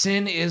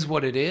sin is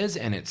what it is,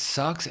 and it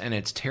sucks, and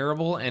it's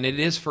terrible, and it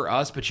is for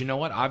us. But you know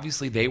what?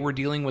 Obviously, they were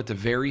dealing with the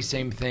very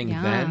same thing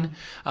Yeah. then.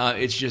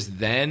 It's just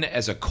then,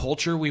 as a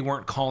culture, we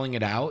weren't calling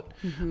it out.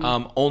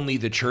 Only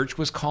the church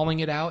was calling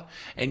it out.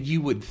 And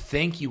you would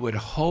think, you would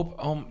hope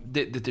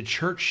that the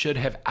church should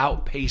have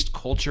outpaced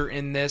culture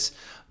in this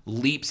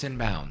leaps and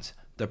bounds.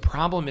 The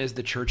problem is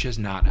the church has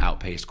not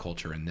outpaced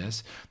culture in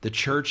this. The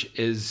church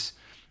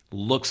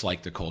looks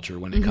like the culture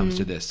when it comes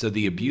to this. So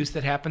the abuse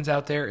that happens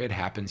out there, it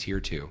happens here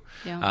too.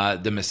 Yeah.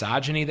 The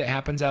misogyny that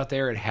happens out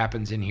there, it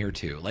happens in here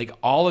too. Like,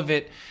 all of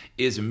it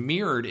is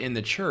mirrored in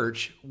the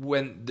church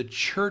when the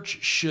church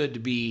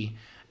should be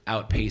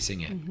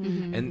outpacing it.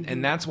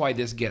 And that's why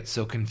this gets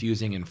so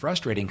confusing and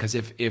frustrating, because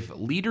if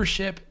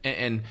leadership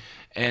and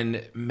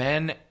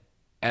men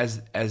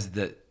as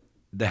the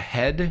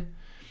head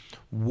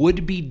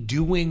would be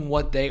doing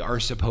what they are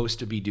supposed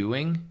to be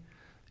doing,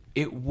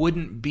 it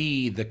wouldn't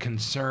be the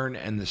concern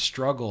and the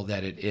struggle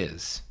that it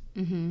is.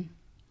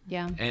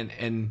 Yeah.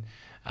 And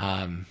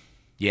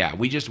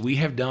we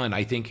have done,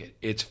 I think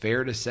it's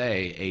fair to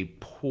say, a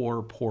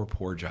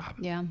poor job.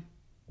 Yeah.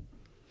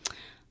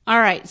 All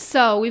right.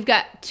 So we've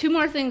got two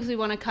more things we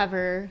want to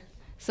cover.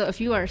 So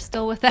if you are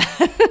still with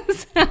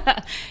us,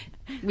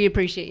 we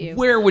appreciate you.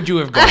 Where would you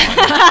have gone?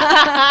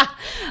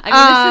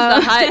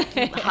 I mean,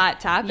 this is a hot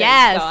topic.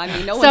 Yes. So, I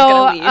mean, no So, one's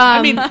going to leave.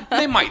 I mean,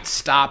 they might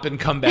stop and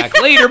come back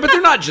later, but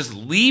they're not just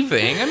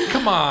leaving. I mean,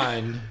 come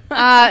on. So maybe,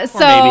 I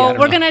don't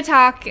we're know. going to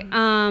talk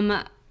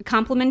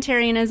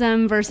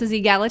complementarianism versus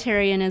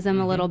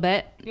egalitarianism a little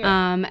bit.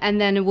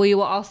 And then we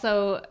will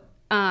also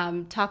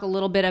talk a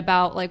little bit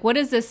about, like, what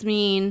does this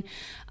mean,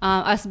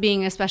 us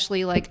being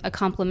especially like a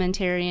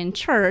complementarian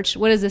church,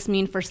 what does this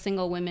mean for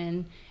single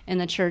women in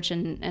the church,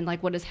 and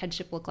like, what does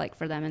headship look like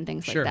for them and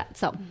things Sure. like that.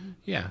 So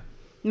Yeah.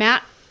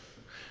 Matt,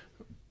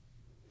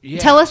 Yeah.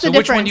 Tell us So the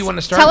which difference. one do you want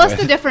to start Tell us with?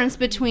 the difference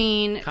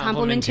between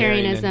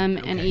complementarianism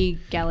and okay.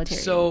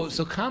 egalitarianism.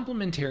 So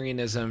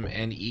complementarianism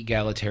and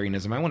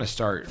egalitarianism. I want to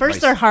start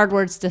First, they're hard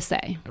words to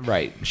say.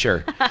 Right.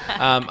 Sure.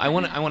 I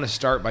want to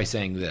start by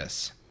saying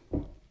this.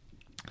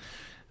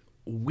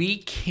 We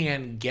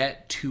can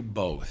get to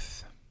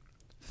both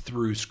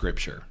through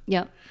Scripture.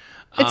 Yep.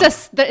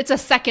 It's a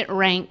second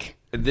rank.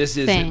 This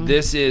is thing.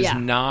 Yeah.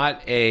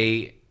 not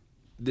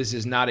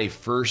a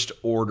first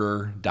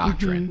order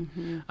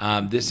doctrine.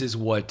 This is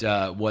what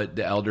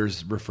the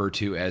elders refer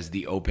to as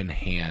the open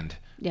hand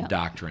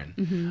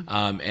doctrine.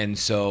 And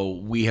so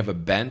we have a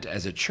bent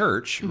as a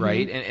church,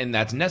 right? And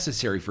that's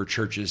necessary for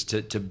churches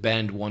to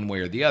bend one way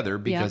or the other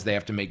because they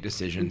have to make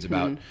decisions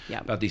about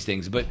these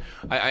things. But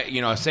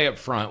I say up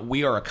front,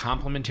 we are a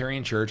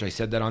complementarian church. I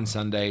said that on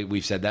Sunday.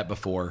 We've said that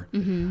before.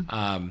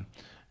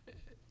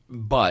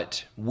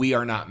 But we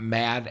are not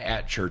mad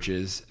at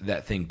churches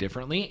that think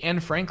differently.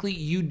 And frankly,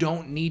 you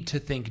don't need to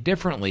think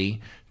differently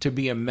to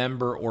be a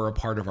member or a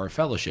part of our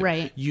fellowship.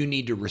 Right. You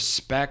need to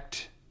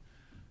respect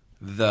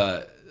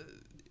the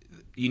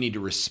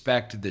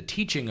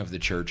teaching of the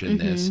church in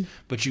this,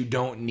 but you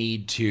don't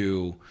need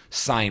to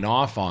sign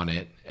off on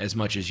it as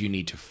much as you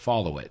need to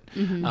follow it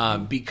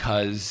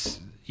because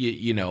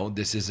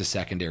this is a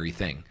secondary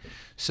thing.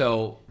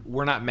 So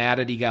we're not mad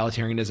at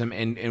egalitarianism,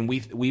 and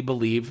we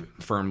believe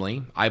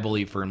firmly, I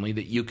believe firmly,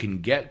 that you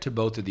can get to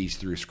both of these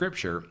through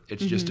Scripture.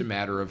 It's just a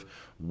matter of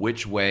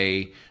which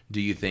way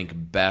do you think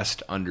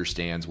best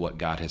understands what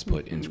God has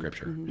put in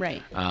Scripture.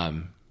 Right.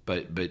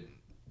 But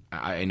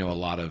I know a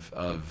lot of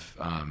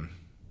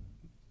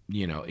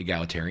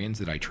egalitarians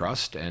that I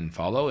trust and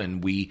follow,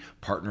 and we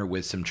partner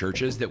with some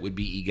churches that would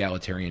be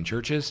egalitarian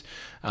churches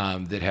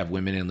that have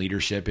women in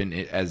leadership and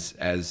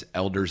as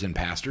elders and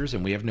pastors,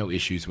 and we have no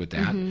issues with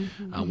that.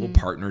 We'll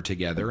partner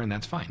together, and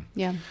that's fine.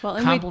 Yeah. Well,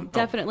 and we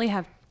definitely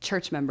have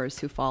church members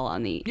who fall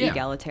on the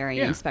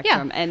egalitarian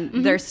spectrum,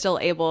 and they're still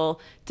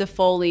able to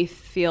fully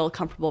feel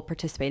comfortable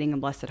participating in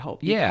Blessed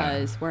Hope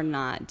because we're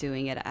not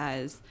doing it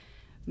as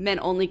men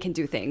only can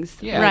do things.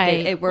 Yeah.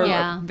 Right.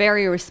 We're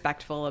very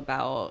respectful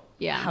about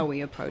how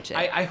we approach it.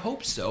 I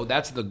hope so.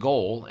 That's the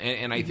goal.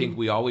 And I think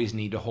we always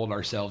need to hold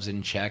ourselves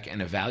in check and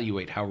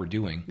evaluate how we're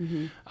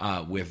doing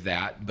with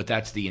that. But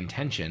that's the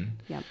intention,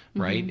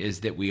 right?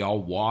 Is that we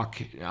all walk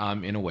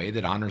in a way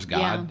that honors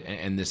God.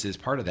 And this is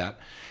part of that.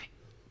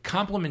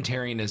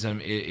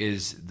 Complementarianism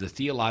is the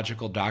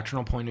theological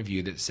doctrinal point of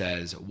view that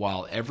says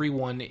while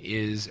everyone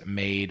is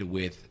made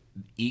with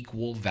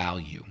equal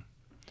value,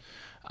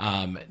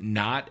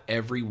 not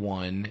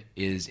everyone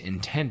is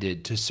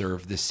intended to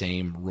serve the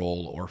same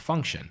role or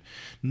function.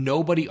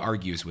 Nobody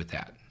argues with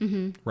that,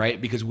 right?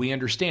 Because we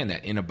understand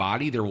that in a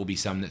body, there will be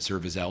some that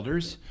serve as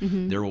elders.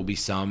 There will be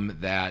some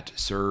that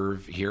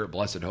serve here at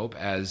Blessed Hope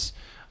as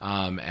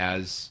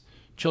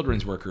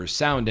children's workers,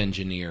 sound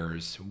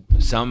engineers,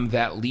 some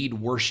that lead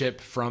worship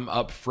from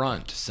up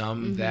front,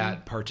 some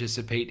that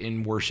participate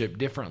in worship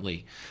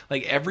differently.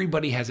 Like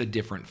everybody has a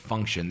different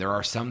function. There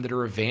are some that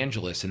are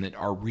evangelists and that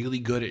are really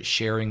good at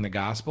sharing the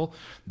gospel.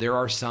 There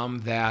are some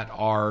that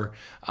are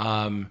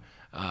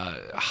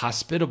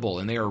hospitable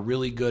and they are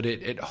really good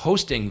at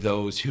hosting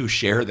those who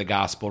share the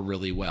gospel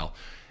really well.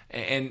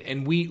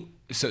 And we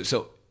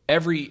so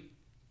every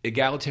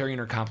egalitarian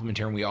or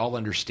complementarian, we all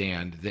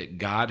understand that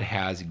God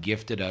has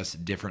gifted us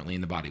differently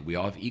in the body. We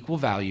all have equal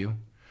value,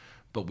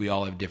 but we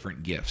all have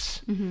different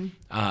gifts.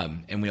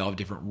 And we all have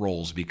different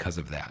roles because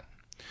of that.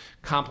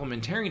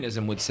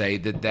 Complementarianism would say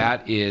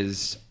that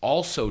is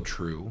also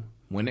true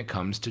when it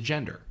comes to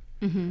gender.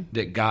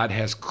 That God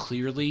has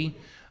clearly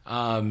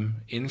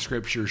in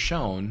Scripture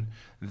shown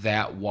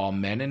that while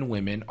men and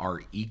women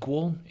are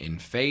equal in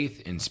faith,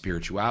 in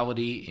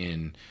spirituality,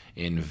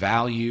 in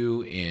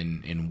value,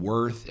 in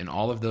worth, in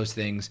all of those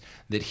things,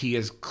 that He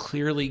has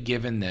clearly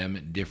given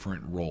them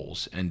different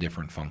roles and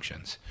different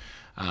functions.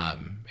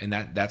 And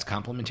that's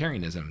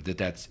complementarianism,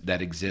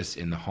 that exists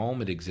in the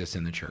home, it exists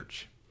in the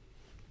church.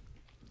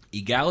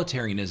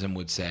 Egalitarianism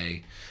would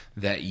say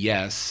that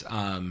yes,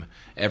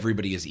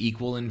 everybody is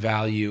equal in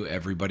value,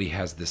 everybody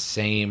has the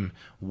same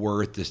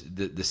worth,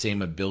 the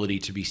same ability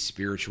to be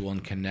spiritual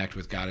and connect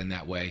with God in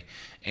that way,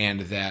 and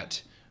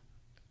that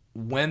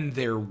when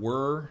there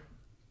were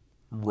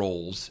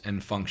roles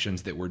and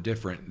functions that were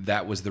different,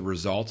 that was the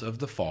result of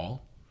the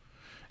fall,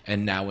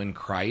 and now in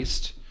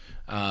Christ,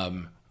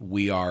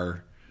 we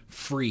are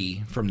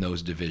free from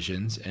those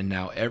divisions, and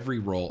now every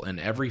role and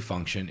every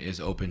function is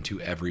open to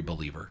every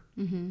believer.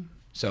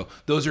 So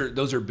those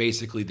are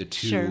basically the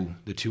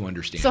two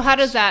understandings. So how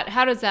does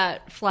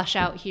that flesh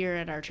out here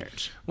at our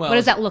church? Well, what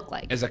does that look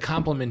like? As a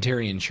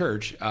complementarian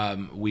church,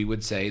 we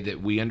would say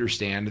that we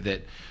understand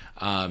that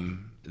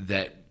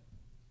that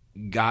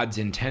God's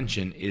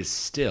intention is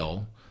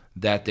still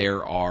that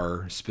there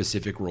are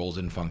specific roles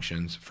and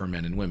functions for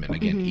men and women.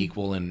 Again,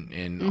 equal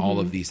in all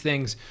of these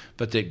things,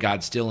 but that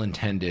God still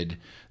intended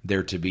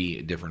there to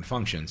be different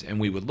functions. And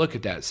we would look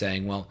at that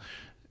saying, well,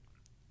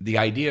 the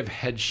idea of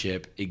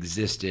headship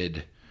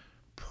existed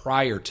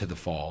prior to the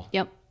fall.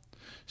 Yep.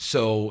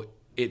 So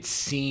it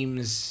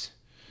seems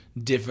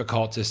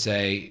difficult to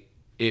say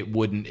it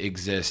wouldn't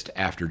exist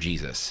after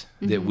Jesus,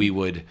 that we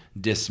would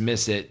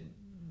dismiss it,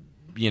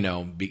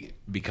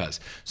 because.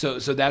 So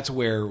that's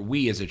where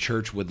we as a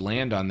church would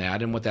land on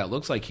that. And what that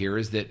looks like here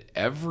is that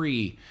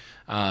every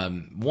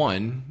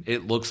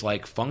it looks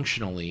like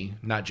functionally,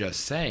 not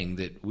just saying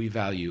that we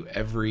value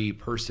every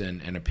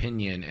person and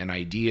opinion and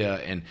idea,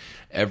 and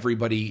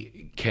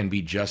everybody can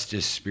be just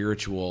as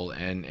spiritual,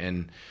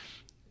 and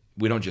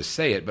we don't just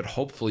say it, but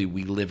hopefully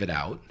we live it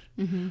out.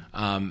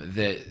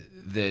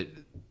 That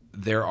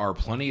there are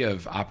plenty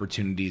of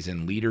opportunities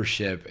in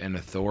leadership and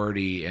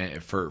authority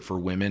for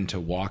women to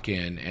walk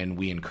in, and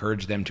we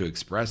encourage them to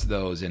express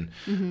those. And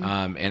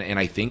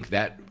I think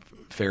that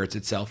ferrets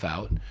itself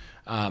out.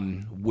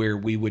 Where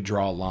we would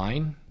draw a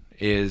line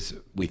is,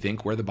 we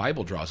think, where the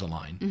Bible draws a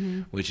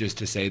line, which is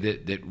to say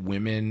that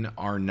women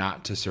are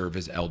not to serve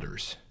as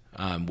elders,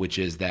 which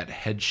is that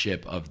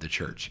headship of the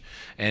church.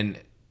 And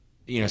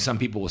some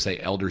people will say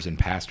elders and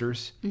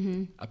pastors.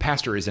 A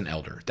pastor is an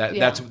elder.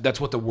 That's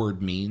what the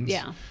word means.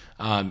 Yeah.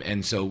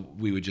 And so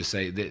we would just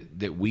say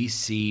that we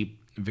see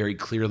very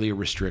clearly a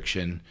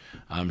restriction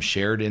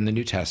shared in the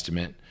New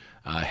Testament.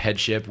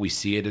 Headship, we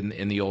see it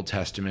in the Old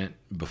Testament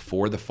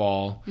before the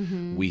fall.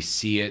 We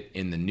see it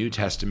in the New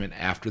Testament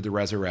after the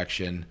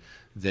resurrection,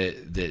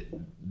 that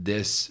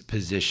this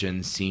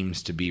position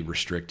seems to be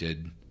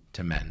restricted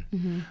to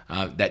men.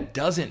 That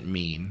doesn't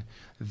mean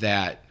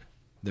that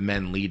the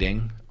men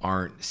leading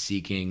aren't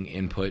seeking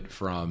input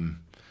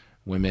from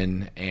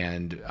women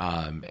and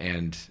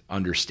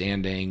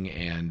understanding,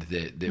 and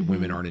that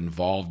women aren't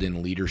involved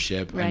in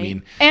leadership. Right. I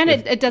mean,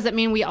 it doesn't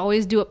mean we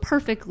always do it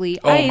perfectly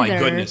either. Oh my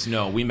goodness,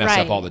 no, we mess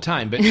up all the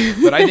time. But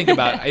I think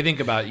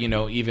about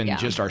even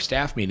just our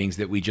staff meetings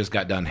that we just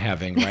got done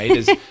having,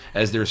 right?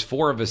 As there's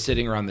 4 of us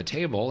sitting around the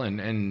table,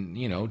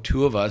 and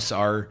 2 of us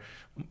are,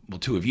 well,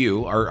 2 of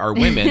you are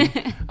women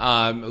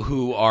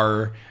who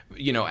are,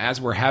 as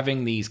we're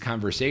having these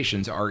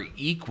conversations, are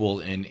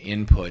equal in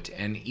input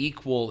and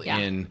equal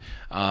in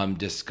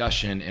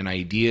discussion and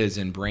ideas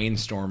and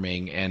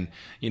brainstorming. And,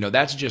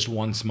 that's just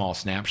one small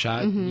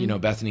snapshot.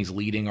 Bethany's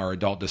leading our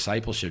adult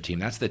discipleship team.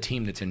 That's the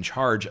team that's in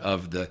charge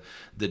of the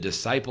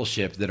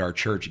discipleship that our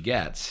church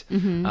gets.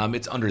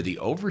 It's under the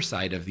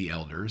oversight of the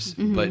elders,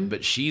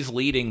 but she's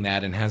leading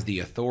that and has the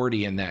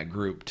authority in that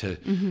group to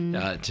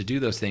do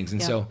those things.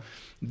 And so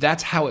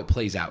that's how it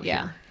plays out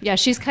here. Yeah,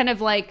 she's kind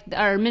of like,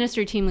 our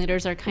ministry team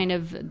leaders are kind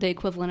of the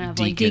equivalent of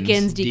like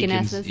deacons,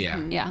 deaconesses.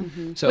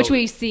 So, which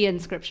we see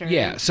in Scripture.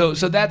 Yeah, so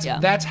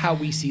that's how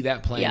we see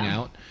that playing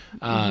out.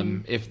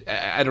 If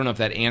I don't know if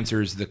that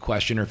answers the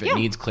question or if it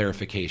needs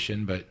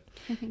clarification, but...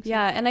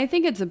 Yeah, and I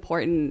think it's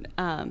important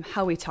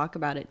how we talk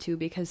about it too,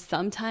 because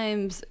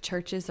sometimes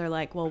churches are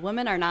like, well,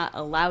 women are not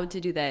allowed to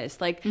do this.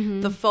 Like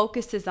the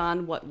focus is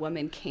on what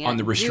women can't do. On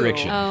the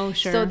restriction. Oh,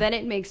 sure. So then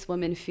it makes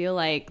women feel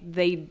like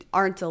they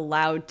aren't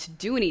allowed to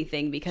do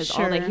anything because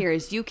all they hear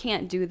is, you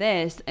can't do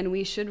this. And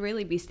we should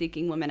really be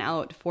seeking women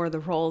out for the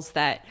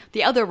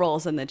other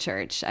roles in the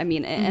church. I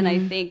mean, and I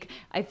think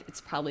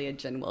it's probably a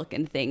Jen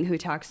Wilkin thing who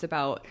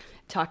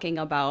talking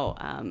about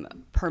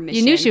permission.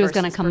 You knew she was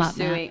going to come up.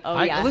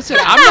 Listen,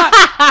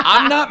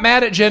 I'm not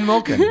mad at Jen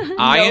Wilkin.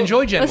 I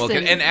enjoy Jen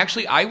Wilkin, and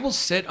actually, I will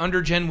sit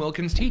under Jen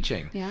Wilkin's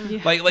teaching.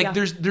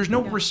 There's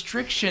no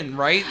restriction,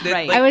 right?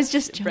 I was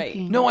just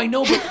joking. No, I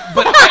know,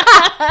 but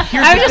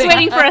I was just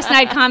waiting for a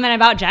snide comment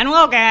about Jen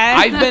Wilkin.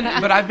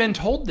 I've been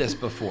told this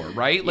before,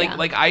 right?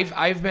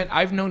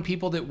 I've known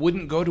people that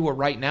wouldn't go to a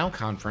Right Now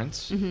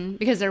conference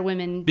because they're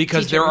women.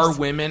 Because teachers. there are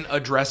women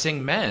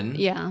addressing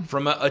men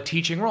from a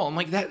teaching role. I'm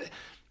like that.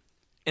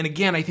 And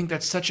again, I think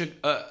that's such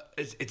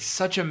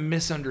a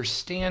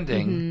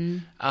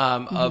misunderstanding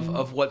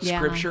of what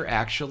Scripture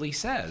actually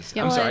says.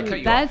 Yeah, I'm sorry, I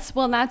cut you off.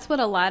 That's what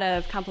a lot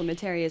of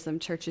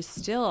complementarianism churches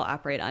still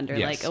operate under,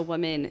 like a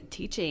woman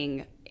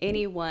teaching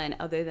anyone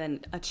other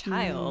than a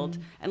child,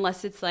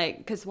 unless it's like,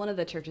 because one of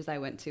the churches I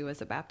went to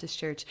was a Baptist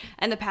church,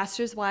 and the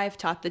pastor's wife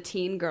taught the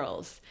teen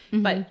girls,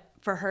 but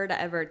for her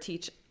to ever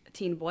teach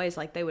teen boys,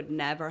 like they would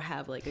never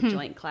have like a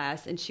joint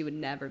class, and she would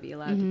never be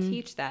allowed to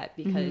teach that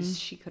because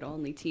she could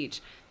only teach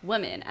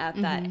women at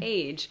that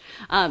age.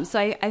 So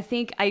I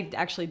think I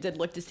actually did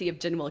look to see if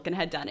Jen Wilkin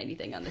had done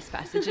anything on this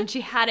passage, and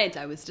she hadn't.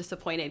 I was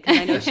disappointed because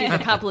I know she's a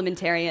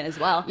complementarian as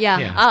well.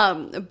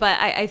 But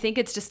I think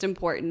it's just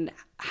important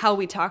how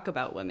we talk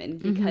about women,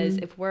 because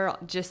if we're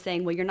just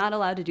saying, well, you're not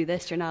allowed to do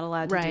this, you're not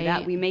allowed to do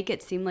that, we make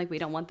it seem like we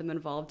don't want them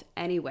involved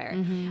anywhere.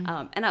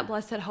 And at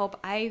Blessed Hope,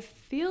 I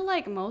feel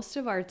like most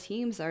of our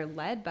teams are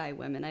led by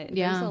women.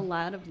 There's a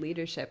lot of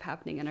leadership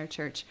happening in our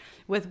church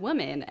with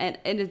women, and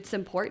it's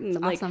important.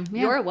 It's awesome.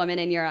 You're a woman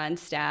and you're on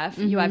staff.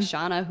 You have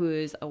Shauna,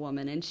 who's a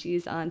woman, and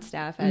she's on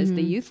staff as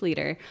the youth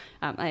leader.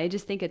 I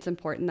just think it's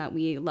important that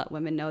we let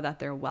women know that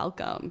they're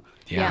welcome,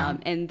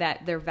 and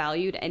that they're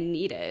valued and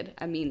needed.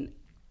 I mean,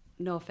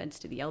 no offense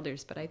to the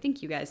elders, but I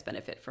think you guys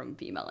benefit from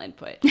female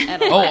input.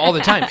 All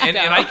the time. And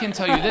I can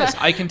tell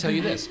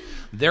you this.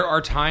 There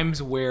are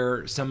times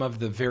where some of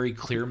the very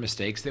clear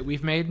mistakes that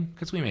we've made,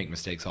 because we make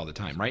mistakes all the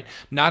time, right?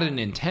 Not in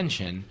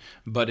intention,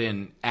 but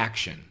in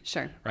action.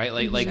 Sure. Right?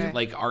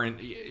 Like our,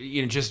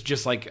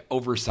 just like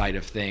oversight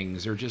of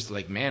things, or just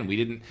like, man,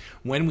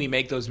 when we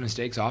make those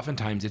mistakes,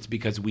 oftentimes it's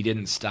because we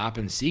didn't stop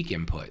and seek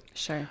input.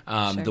 Sure.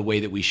 The way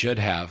that we should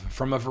have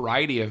from a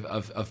variety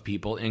of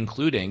people,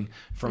 including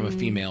from a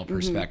female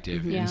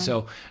perspective. Yeah. And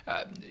so,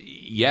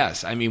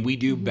 yes, I mean, we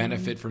do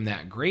benefit from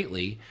that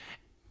greatly.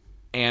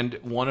 And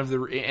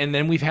and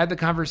then we've had the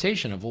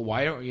conversation of, well,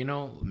 why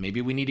don't,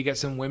 maybe we need to get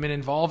some women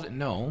involved.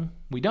 No,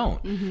 we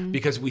don't,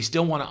 because we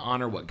still want to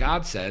honor what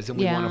God says, and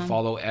we want to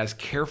follow as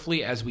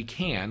carefully as we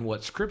can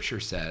what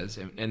Scripture says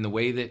and the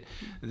way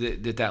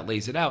that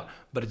lays it out.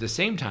 But at the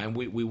same time,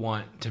 we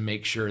want to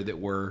make sure that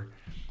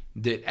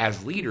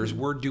as leaders,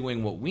 we're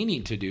doing what we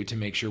need to do to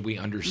make sure we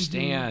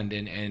understand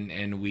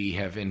and we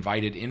have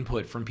invited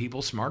input from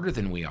people smarter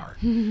than we are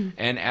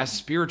and as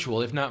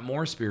spiritual, if not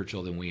more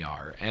spiritual than we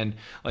are. And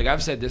like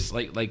I've said this,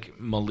 like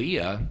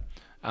Malia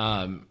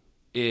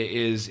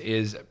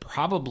is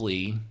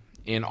probably,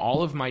 in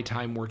all of my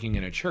time working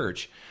in a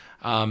church,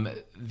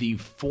 the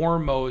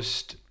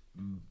foremost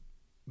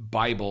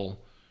Bible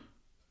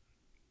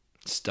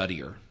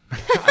studier.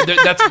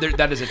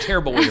 That is a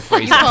terrible way to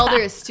phrase it. You called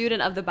her a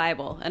student of the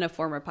Bible in a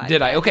former podcast.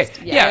 Did I? Okay.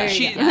 Yeah,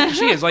 she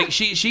is. Like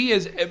she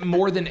is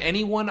more than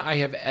anyone I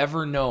have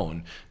ever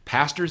known,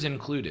 pastors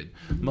included.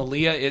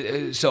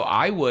 Malia, so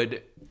I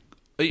would,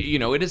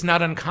 it is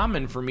not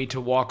uncommon for me to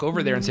walk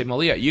over there and say,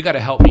 Malia, you got to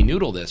help me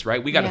noodle this,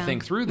 right? We got to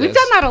think through this. We've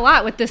done that a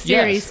lot with this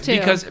series too.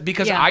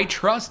 Because I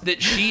trust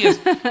that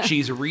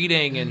she's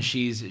reading and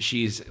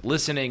she's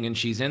listening and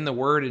she's in the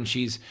Word and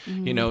she's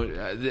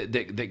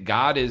that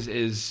God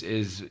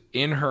is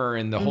in her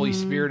and the Holy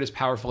Spirit is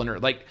powerful in her.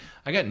 Like,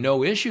 I got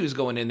no issues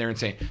going in there and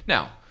saying,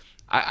 now,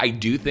 I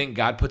do think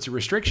God puts a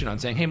restriction on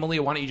saying, hey,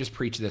 Malia, why don't you just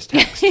preach this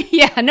text?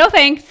 Yeah, no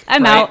thanks.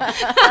 I'm out.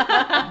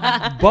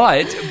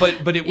 But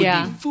it would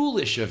be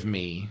foolish of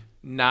me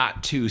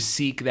not to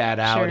seek that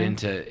out and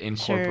to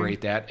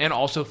incorporate that, and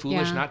also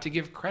foolish not to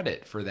give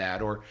credit for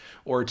that or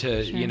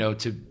to,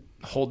 to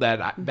hold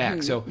that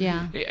back. So,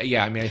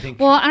 I mean, I think...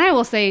 Well, and I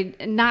will say,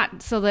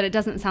 not so that it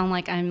doesn't sound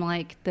like I'm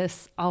like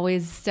this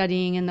always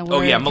studying in the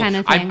Word kind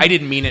of thing. I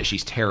didn't mean it.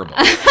 She's terrible.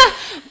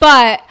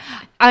 But,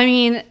 I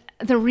mean...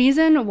 The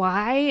reason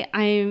why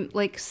I'm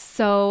like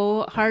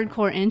so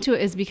hardcore into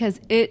it is because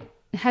it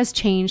has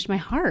changed my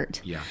heart.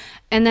 Yeah.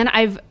 And then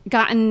I've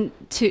gotten,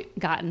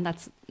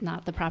 that's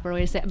not the proper way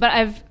to say it, but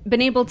I've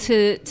been able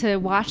to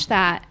watch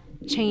that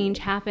change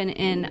happen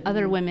in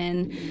other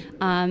women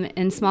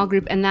in small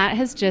group. And that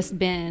has just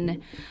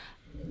been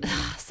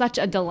such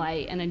a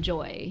delight and a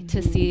joy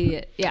to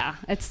see. Yeah,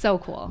 it's so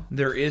cool.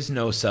 There is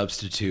no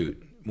substitute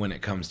when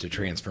it comes to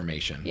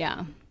transformation.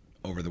 Yeah.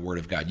 Over the Word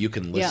of God. You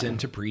can listen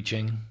to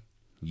preaching.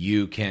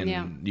 You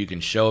can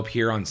show up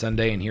here on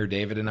Sunday and hear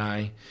David and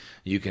I.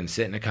 You can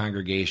sit in a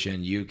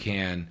congregation. You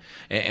can,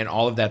 and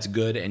all of that's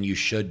good, and you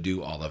should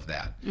do all of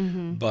that.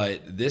 Mm-hmm.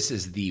 But this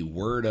is the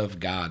Word of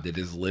God that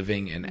is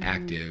living and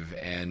active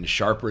and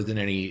sharper than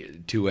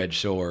any two-edged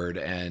sword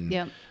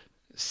and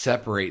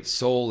separates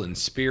soul and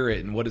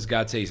spirit. And what does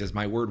God say? He says,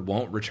 my word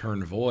won't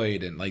return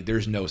void. And like,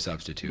 there's no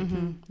substitute.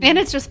 Mm-hmm. And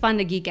it's just fun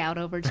to geek out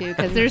over too,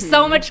 because there's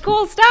so much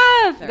cool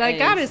stuff.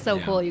 God is so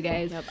cool, you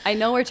guys. Yep. I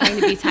know we're trying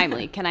to be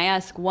timely. Can I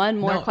ask one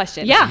more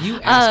question? Yeah.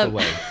 You ask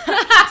away.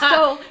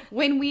 So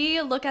when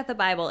we look at the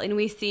Bible and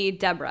we see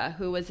Deborah,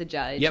 who was a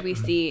judge, we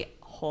see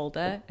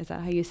Huldah, is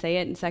that how you say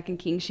it in 2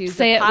 Kings? She was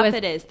the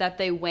prophetess that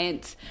they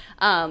went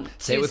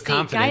say it with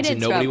confidence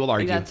and nobody will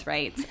argue. That's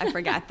right. I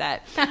forgot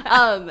that.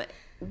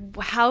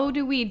 How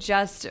do we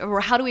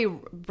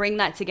bring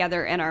that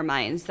together in our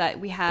minds,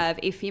 that we have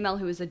a female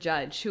who is a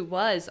judge who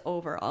was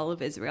over all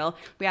of Israel?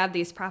 We have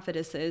these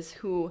prophetesses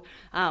who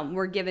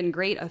were given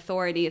great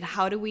authority.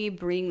 How do we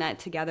bring that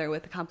together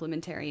with the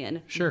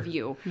complementarian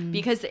view? Mm-hmm.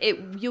 Because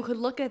you could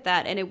look at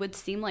that and it would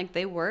seem like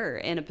they were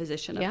in a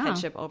position of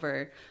headship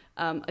over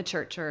a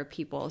church or a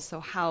people. So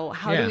how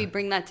do we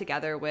bring that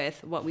together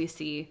with what we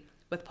see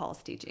with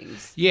Paul's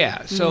teachings?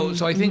 Yeah. So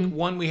I think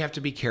one, we have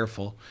to be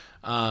careful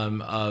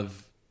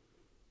of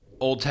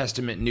Old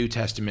Testament, New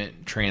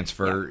Testament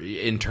transfer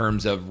in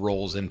terms of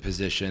roles and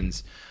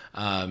positions,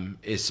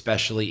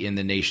 especially in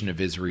the nation of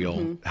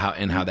Israel,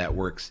 how that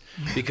works,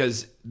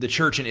 because the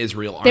church in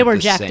Israel aren't they were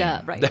the jacked same.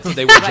 Up, right?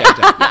 They were jacked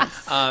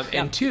up.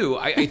 And two,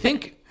 I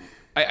think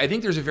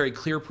there's a very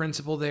clear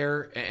principle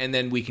there, and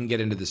then we can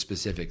get into the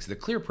specifics. The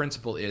clear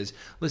principle is,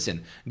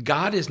 listen,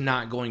 God is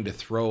not going to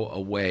throw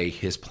away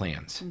his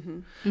plans.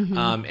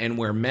 And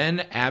where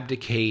men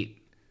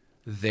abdicate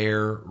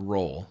their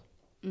role,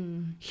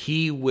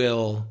 he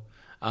will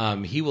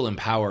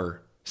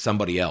empower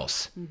somebody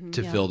else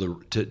to fill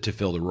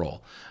the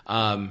role.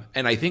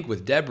 And I think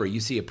with Deborah,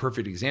 you see a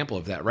perfect example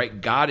of that, right?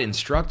 God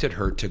instructed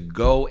her to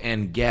go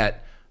and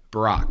get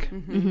Barak.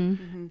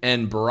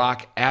 And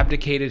Barak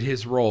abdicated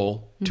his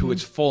role to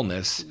its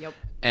fullness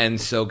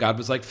And so God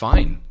was like,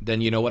 fine, then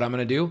you know what I'm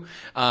going to do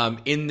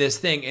in this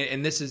thing.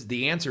 And this is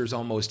the answer is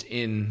almost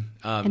in.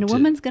 And a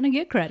woman's going to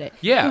get credit.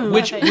 Yeah.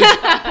 Which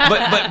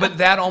but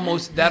that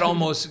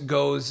almost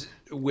goes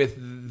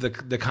with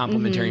the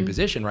complementarian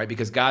position, right?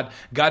 Because God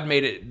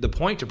made it the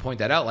point to point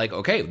that out. Like,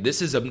 okay,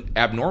 this is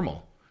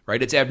abnormal,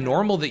 right? It's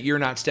abnormal that you're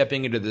not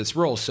stepping into this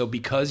role. So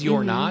because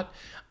you're not,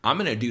 I'm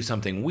going to do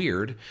something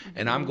weird,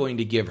 and I'm going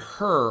to give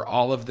her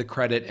all of the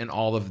credit and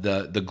all of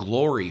the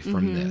glory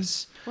from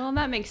this. Well,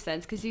 that makes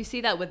sense because you see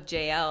that with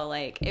JL.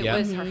 Like, it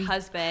was her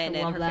husband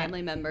and her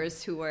family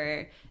members who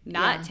were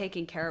not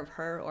taking care of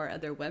her or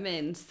other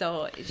women.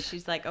 So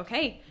she's like,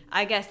 okay,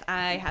 I guess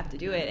I have to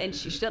do it. And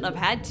she shouldn't have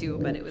had to,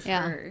 but it was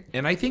her.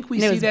 And I think we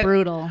And see it was that.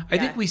 brutal. I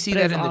think we see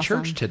But it that was in the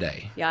awesome. church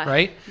today. Yeah.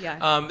 Right.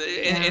 Yeah.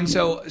 And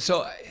so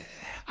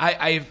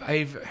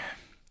I've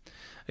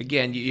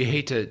again, you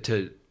hate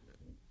to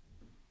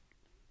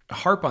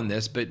harp on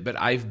this, but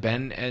I've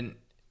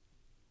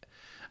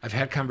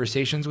had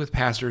conversations with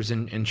pastors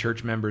and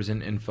church members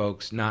and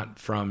folks, not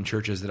from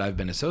churches that I've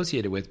been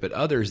associated with, but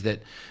others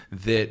that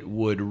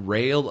would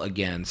rail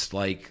against,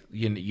 like,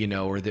 you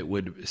know, or that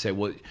would say,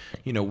 well,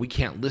 you know, we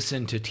can't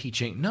listen to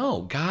teaching.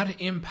 No, God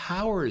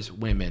empowers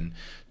women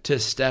to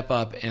step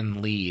up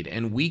and lead,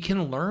 and we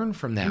can learn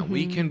from that.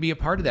 We can be a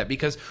part of that,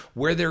 because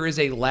where there is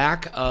a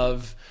lack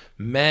of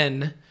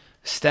men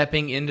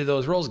stepping into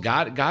those roles,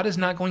 God is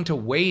not going to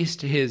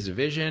waste his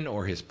vision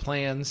or his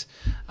plans.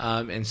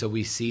 And so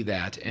we see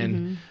that.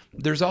 And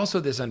there's also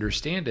this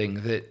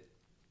understanding that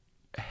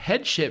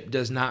headship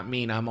does not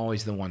mean I'm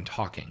always the one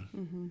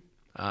talking.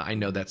 I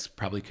know that's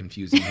probably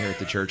confusing here at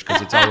the church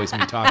because it's always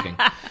me talking.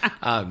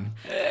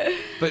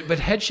 But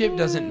headship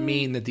doesn't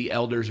mean that the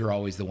elders are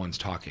always the ones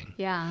talking.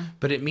 Yeah.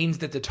 But it means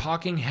that the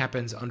talking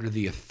happens under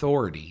the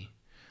authority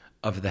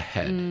of the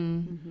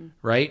head,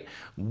 right?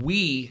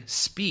 We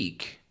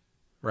speak,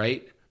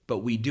 right? But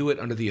we do it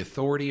under the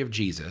authority of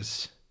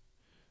Jesus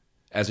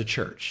as a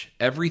church.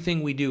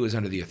 Everything we do is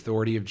under the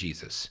authority of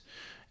Jesus.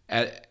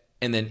 And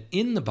then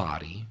in the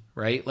body,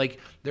 right?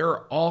 Like, there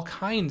are all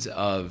kinds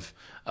of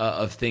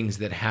things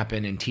that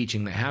happen and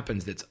teaching that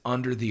happens that's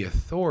under the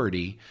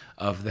authority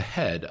of the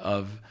head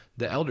of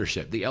the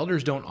eldership. The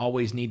elders don't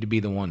always need to be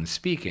the ones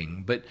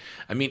speaking, but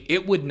I mean,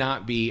 it would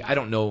not be, I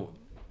don't know,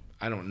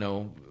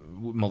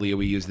 Malia,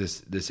 we used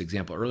this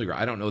example earlier.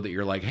 I don't know that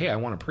you're like, hey, I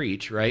want to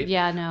preach, right?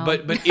 Yeah, no.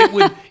 But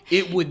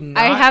it would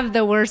not. I have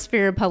the worst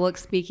fear of public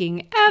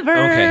speaking ever.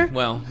 Okay,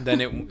 well,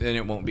 then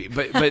it won't be.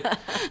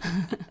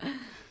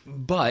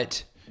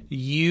 But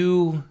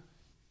you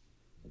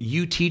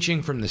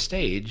teaching from the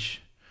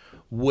stage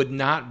would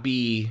not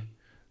be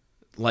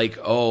like,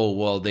 oh,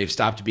 well, they've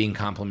stopped being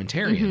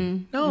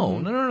complementarian. No.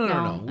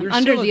 We're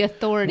under still the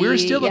authority. We're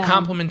still a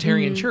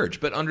complementarian church,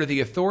 but under the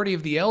authority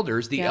of the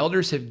elders, the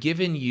elders have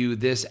given you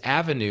this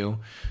avenue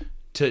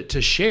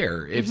to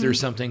share if there's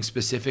something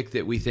specific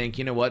that we think,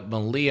 you know what,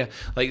 Malia,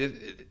 like,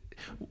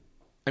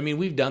 I mean,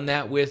 we've done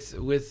that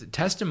with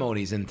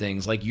testimonies and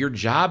things. Like, your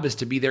job is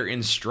to be there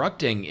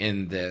instructing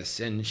in this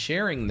and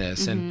sharing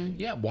this.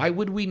 And why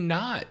would we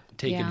not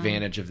take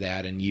advantage of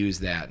that and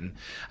use that? And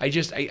I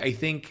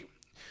think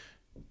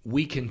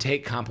we can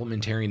take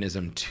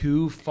complementarianism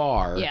too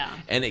far,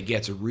 and it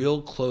gets real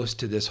close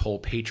to this whole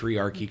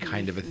patriarchy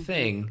kind of a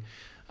thing,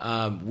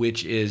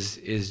 which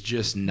is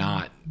just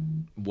not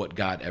what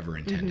God ever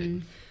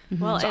intended.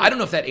 Well, so I don't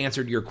know if that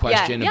answered your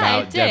question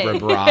about Deborah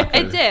Brock.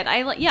 It did.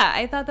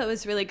 I thought that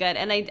was really good,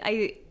 and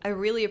I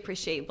really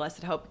appreciate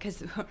Blessed Hope,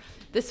 because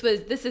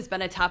this has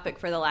been a topic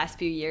for the last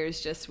few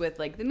years, just with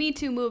like the Me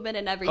Too movement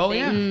and everything. Oh,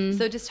 yeah.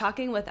 So just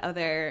talking with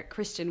other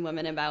Christian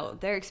women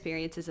about their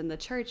experiences in the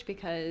church,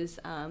 because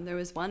there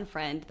was one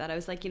friend that I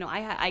was like, you know,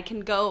 I can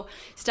go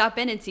stop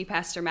in and see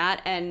Pastor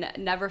Matt and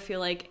never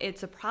feel like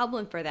it's a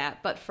problem for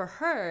that, but for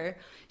her,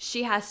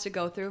 she has to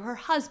go through her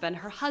husband.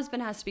 Her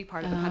husband has to be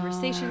part of the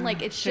conversation.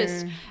 Like, it's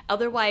just,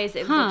 otherwise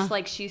it looks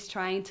like she's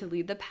trying to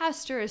lead the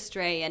pastor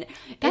astray. And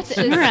That's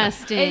it's just,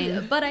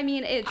 interesting. but I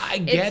mean, it's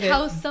it.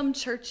 how some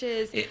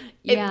churches,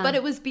 but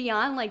it was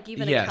beyond like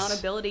even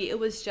accountability. It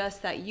was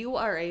just that you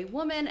are a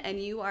woman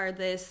and you're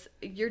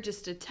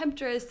just a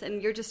temptress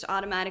and you're just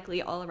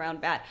automatically all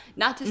around bad.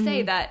 Not to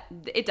say that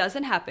it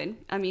doesn't happen.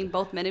 I mean,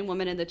 both men and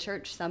women in the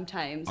church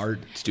sometimes are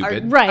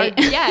stupid. Right.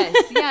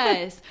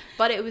 Yes.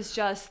 But it was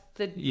just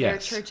their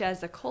church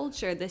as a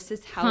culture. This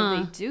is how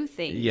they do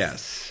things.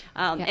 Yes.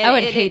 I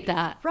would hate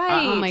that.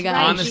 Right. Oh my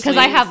gosh. Honestly, Because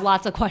I have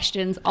lots of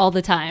questions all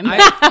the time.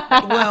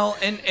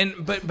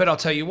 But I'll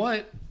tell you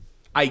what,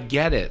 I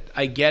get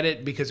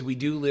it because we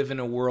do live in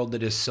a world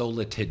that is so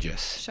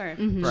litigious. Sure.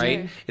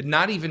 Right? Sure.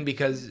 Not even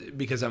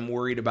because I'm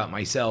worried about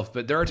myself,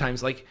 but there are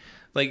times like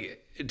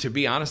to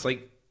be honest,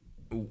 like,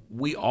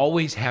 we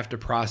always have to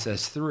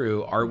process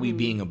through, are we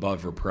being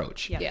above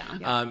reproach? Yeah.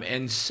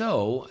 And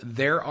so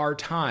there are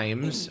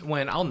times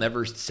when I'll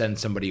never send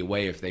somebody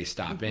away if they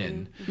stop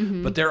in.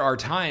 But there are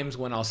times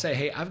when I'll say,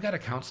 hey, I've got a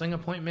counseling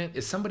appointment.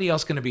 Is somebody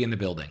else going to be in the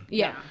building?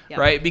 Yeah.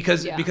 Right?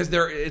 Because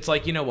it's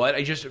like, you know what?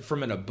 I just,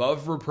 from an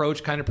above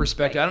reproach kind of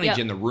perspective, I don't need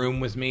you in the room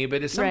with me,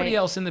 but is somebody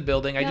else in the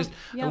building?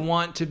 I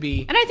want to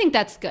be. And I think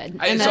that's good.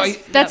 And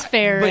that's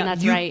fair, but and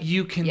that's right.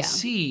 You can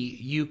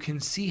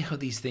see how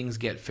these things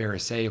get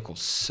Pharisaical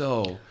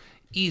so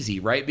easy,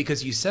 right?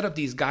 Because you set up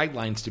these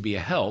guidelines to be a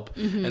help,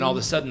 and all of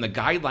a sudden the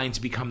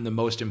guidelines become the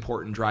most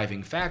important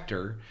driving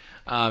factor.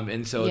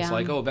 And so it's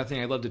like, oh,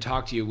 Bethany, I'd love to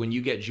talk to you. When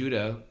you get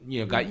Judah,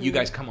 you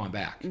guys come on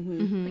back. Like,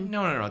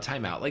 no,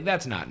 time out. Like,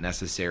 that's not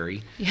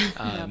necessary.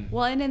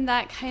 Well, and in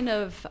that kind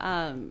of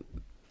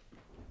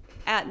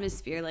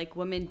atmosphere, like,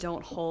 women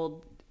don't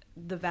hold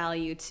the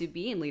value to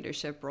be in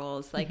leadership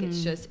roles. Like,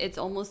 it's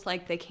almost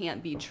like they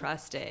can't be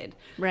trusted.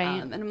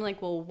 Right. And I'm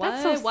like, well,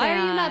 what? So why are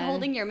you not sad.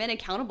 holding your men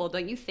accountable?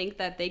 Don't you think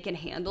that they can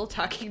handle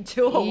talking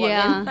to a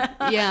woman?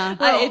 Yeah.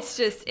 It's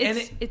just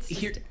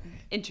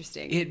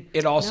interesting.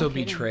 It also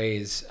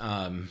betrays,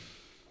 and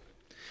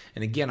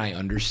again, I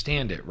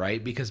understand it,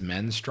 right? Because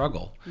men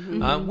struggle.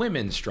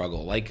 Women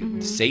struggle. Like,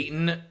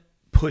 Satan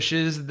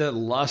pushes the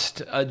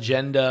lust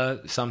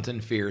agenda something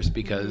fierce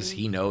because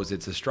he knows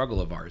it's a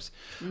struggle of ours.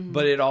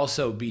 But it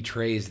also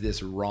betrays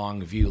this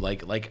wrong view.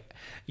 Like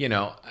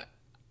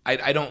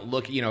I don't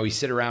look, we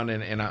sit around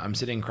and I'm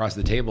sitting across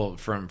the table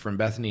from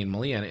Bethany and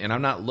Malia, and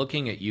I'm not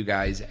looking at you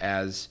guys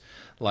as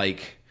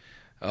like,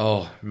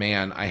 oh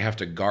man, I have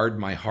to guard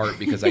my heart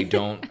because I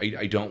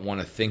don't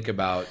want to think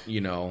about,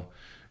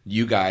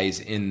 you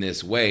guys in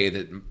this way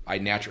that I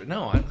naturally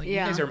I'm like, you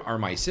guys are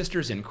my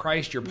sisters in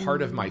Christ. You're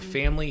part of my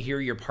family here.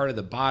 You're part of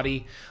the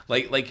body.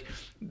 Like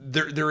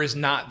there is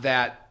not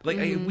that, like,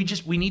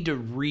 we need to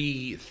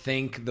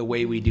rethink the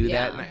way we do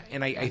that.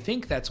 And I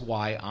think that's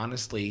why,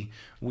 honestly,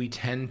 we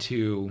tend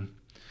to,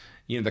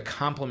 the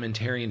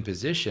complementarian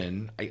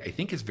position, I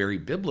think is very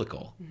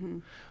biblical,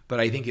 but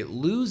I think it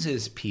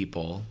loses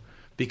people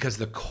because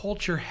the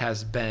culture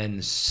has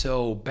been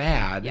so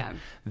bad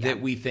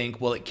that we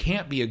think, well, it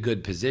can't be a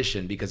good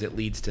position because it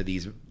leads to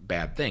these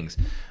bad things.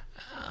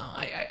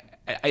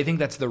 I think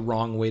that's the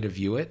wrong way to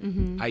view it.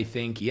 I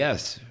think,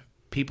 yes,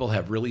 people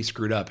have really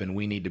screwed up and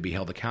we need to be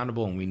held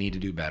accountable and we need to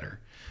do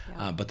better.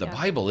 But the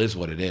Bible is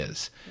what it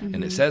is,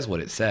 and it says what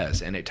it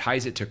says, and it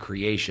ties it to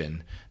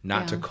creation,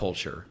 not to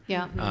culture.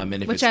 And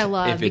if Which I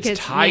love, because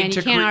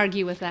you can't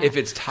argue with that. If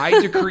it's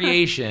tied to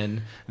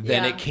creation,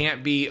 then it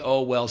can't be,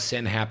 oh, well,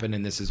 sin happened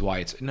and this is why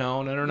it's...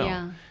 No.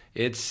 Yeah.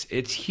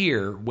 It's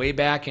here, way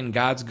back in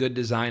God's good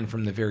design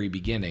from the very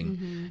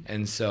beginning.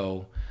 And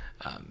so...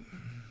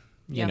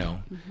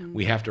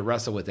 we have to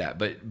wrestle with that.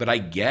 But I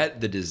get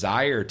the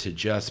desire to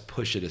just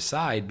push it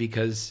aside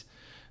because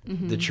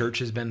the church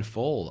has been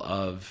full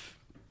of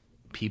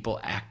people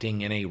acting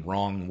in a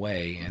wrong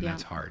way, and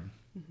that's hard.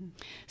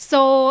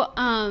 So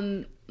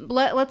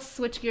let's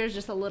switch gears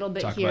just a little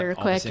bit here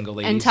quick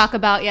and talk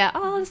about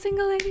all the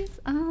single ladies.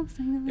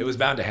 It was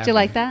bound to happen. Do you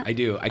like that? I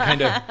do. I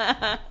kind of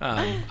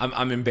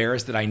I'm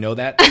embarrassed that I know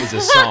that is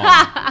a song.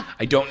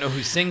 I don't know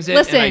who sings it.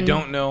 Listen, and I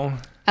don't know.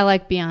 I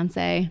like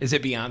Beyonce. Is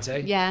it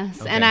Beyonce?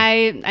 Yes. Okay. And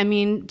I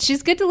mean,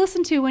 she's good to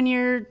listen to when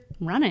you're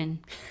running.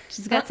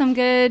 She's got some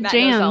good Matt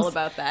jams. knows all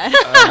about that.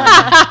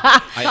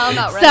 Saw him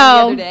out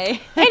running the other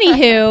day.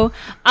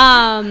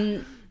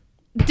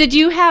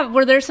 Anywho,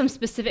 were there some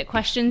specific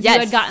questions you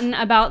had gotten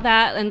about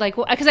that? And like,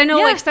 because I know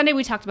like Sunday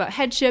we talked about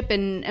headship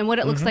and what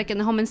it looks like in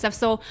the home and stuff.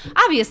 So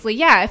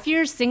obviously, if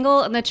you're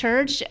single in the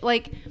church,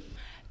 like,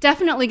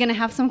 definitely going to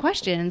have some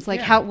questions like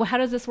how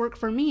does this work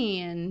for me?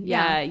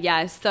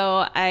 And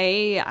so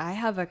I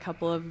have a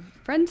couple of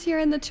friends here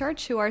in the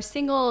church who are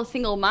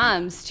single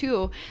moms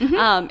too.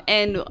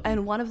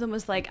 And one of them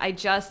was like,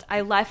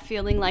 I left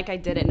feeling like I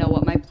didn't know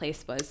what my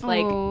place was.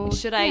 Like,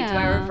 do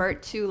I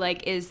revert to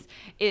like,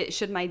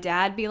 should my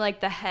dad be like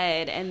the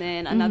head? And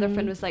then another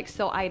friend was like,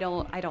 so I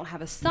don't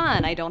have a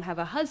son, I don't have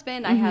a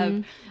husband, I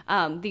have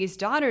these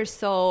daughters,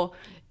 so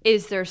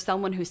is there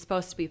someone who's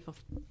supposed to be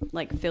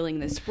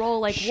filling this role?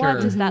 Like, what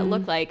does that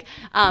look like?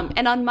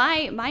 And on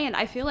my end,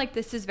 I feel like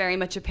this is very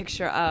much a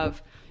picture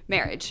of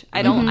marriage.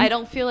 I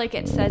don't feel like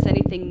it says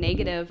anything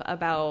negative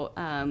about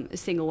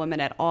single women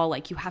at all.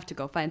 Like, you have to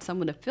go find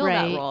someone to fill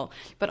that role.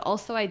 But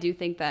also, I do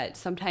think that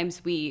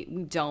sometimes we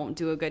don't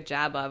do a good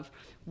job of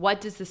what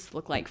does this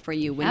look like for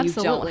you when you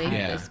don't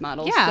have this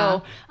model.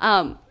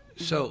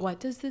 So what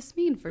does this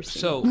mean for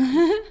single?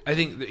 So I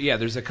think,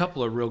 there's a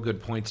couple of real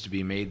good points to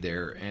be made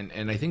there.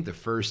 And I think the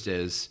first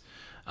is,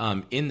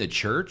 in the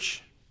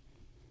church,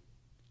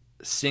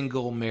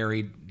 single,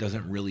 married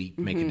doesn't really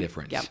make a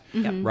difference,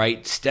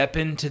 right? Step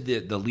into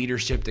the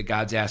leadership that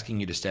God's asking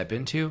you to step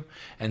into,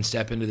 and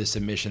step into the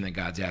submission that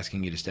God's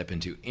asking you to step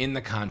into in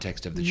the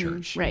context of the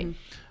church. Right.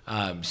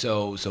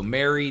 So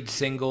married,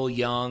 single,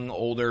 young,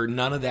 older,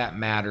 none of that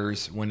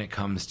matters when it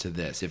comes to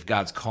this. If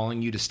God's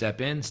calling you to step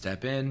in,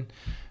 step in.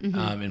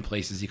 In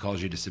places he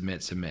calls you to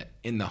submit.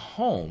 In the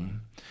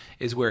home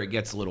is where it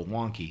gets a little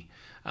wonky.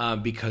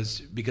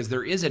 because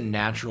there is a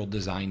natural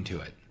design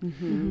to it.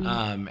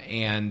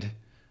 And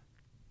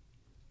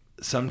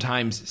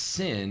sometimes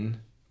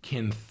sin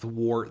can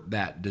thwart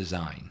that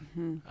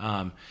design.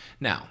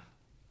 Now,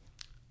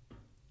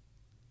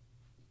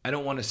 I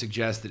don't want to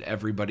suggest that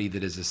everybody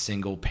that is a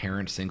single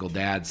parent, single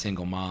dad,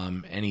 single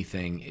mom,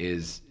 anything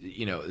is,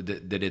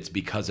 that it's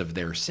because of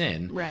their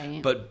sin. Right.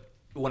 But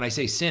when I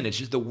say sin, it's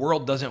just the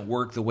world doesn't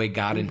work the way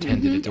God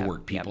intended it to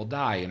work. People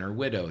die and are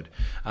widowed.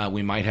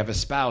 We might have a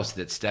spouse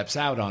that steps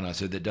out on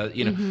us, or that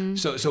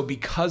does, So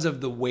because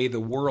of the way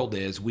the world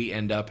is, we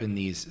end up in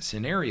these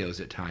scenarios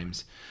at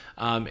times.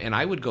 And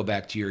I would go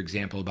back to your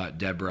example about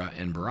Deborah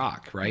and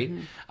Barak, right?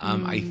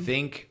 I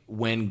think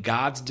when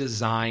God's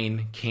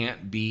design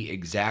can't be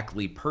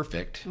exactly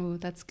perfect, Ooh,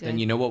 that's good. then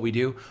you know what we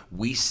do?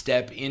 We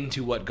step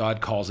into what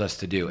God calls us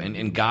to do.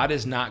 And God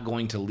is not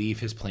going to leave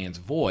his plans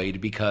void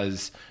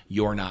because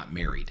you're not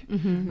married,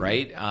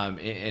 right?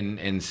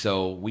 And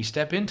so we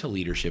step into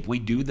leadership. We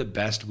do the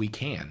best we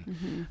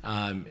can,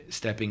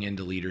 stepping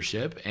into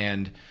leadership.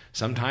 And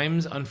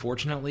sometimes,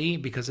 unfortunately,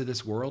 because of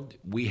this world,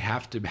 we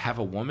have to have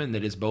a woman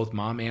that is both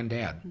mom and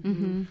dad.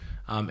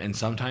 And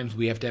sometimes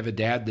we have to have a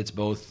dad that's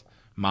both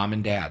mom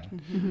and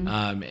dad.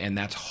 And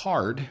that's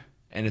hard.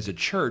 And as a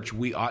church,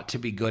 we ought to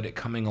be good at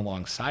coming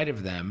alongside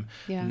of them,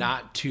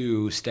 not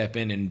to step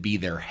in and be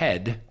their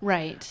head,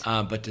 right?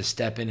 But to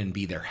step in and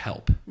be their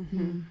help.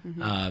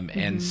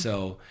 And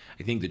so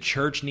I think the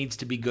church needs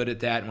to be good at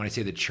that. And when I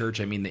say the church,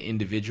 I mean the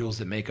individuals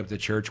that make up the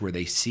church, where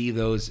they see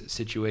those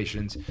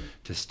situations,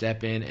 to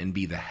step in and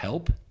be the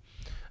help.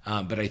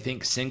 But I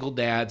think single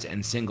dads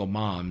and single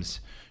moms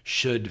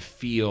should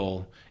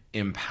feel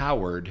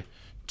empowered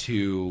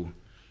to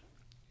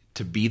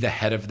be the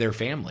head of their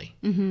family,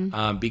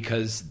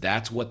 because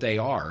that's what they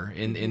are.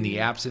 In the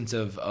absence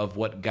of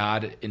what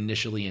God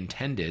initially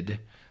intended,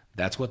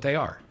 that's what they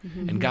are.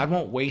 And God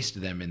won't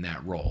waste them in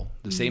that role.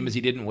 The same as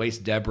he didn't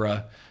waste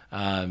Deborah,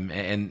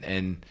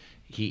 and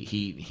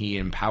he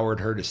empowered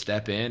her to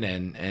step in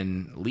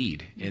and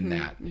lead in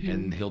that.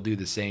 And he'll do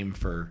the same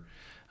for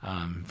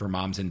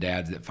moms and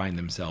dads that find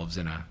themselves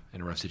in a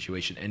rough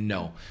situation. And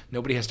no,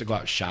 nobody has to go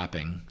out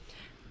shopping,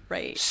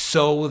 right,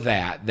 so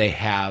that they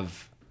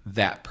have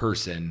that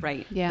person,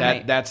 right?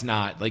 That's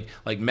not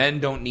like men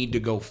don't need to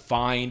go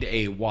find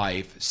a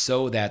wife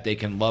so that they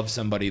can love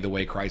somebody the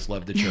way Christ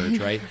loved the church,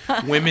 right?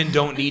 Women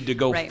don't need to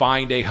go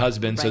find a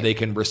husband so they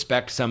can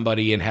respect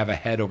somebody and have a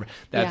head over.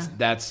 That's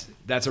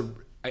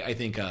I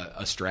think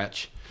a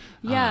stretch.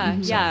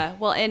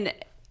 Well, and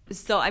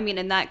so I mean,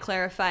 and that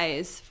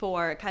clarifies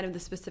for kind of the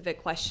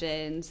specific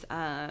questions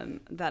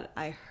that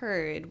I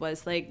heard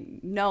was like,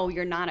 no,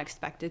 you're not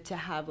expected to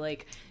have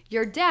like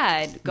your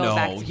dad go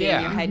back to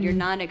being your head. You're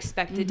not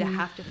expected to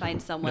have to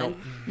find someone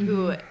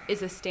who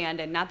is a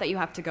stand-in. Not that you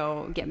have to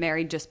go get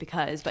married just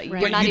because, but you're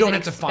not you even don't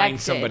have to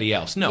find somebody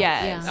else. No.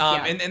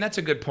 And that's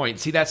a good point.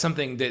 See, that's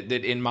something that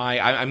in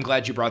I'm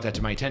glad you brought that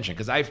to my attention,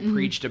 because I've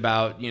preached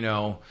about,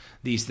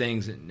 these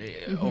things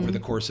over the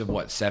course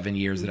of 7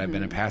 years that I've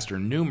been a pastor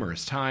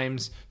numerous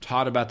times,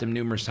 taught about them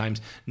numerous times.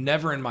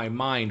 Never in my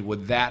mind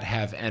would that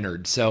have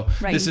entered. So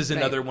this is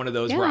another one of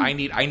those where I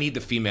need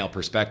the female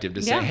perspective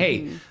to say,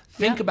 hey,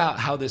 think about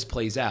how this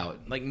plays out.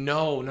 Like,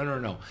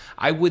 no.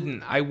 I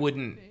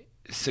wouldn't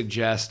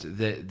suggest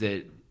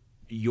that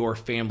your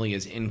family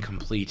is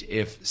incomplete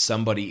if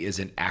somebody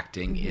isn't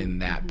acting in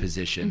that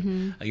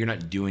position. You're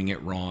not doing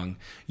it wrong.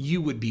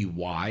 You would be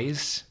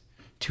wise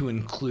to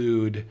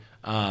include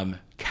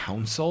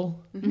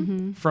counsel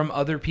from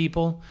other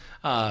people,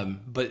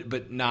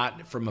 but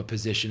not from a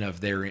position of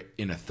their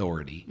in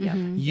authority.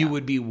 You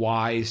would be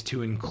wise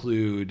to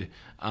include,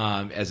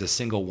 as a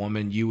single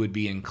woman, you would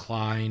be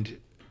inclined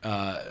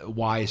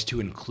wise to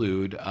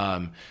include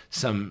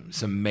some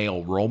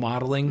male role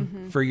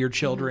modeling for your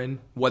children,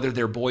 whether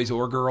they're boys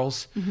or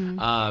girls,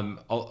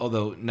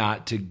 although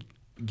not to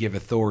give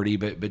authority,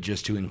 but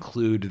just to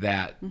include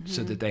that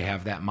so that they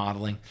have that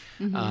modeling.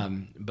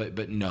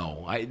 But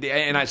no,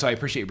 so I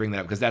appreciate you bringing that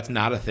up, because that's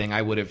not a thing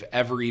I would have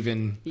ever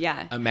even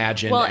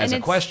imagined as a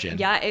question.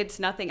 Yeah, it's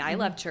nothing I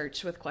left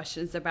church with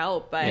questions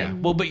about,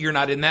 but but you're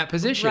not in that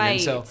position, right?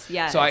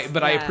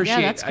 And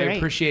I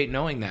appreciate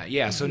knowing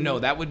that. So no,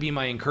 that would be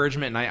my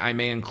encouragement, and I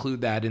may include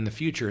that in the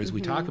future as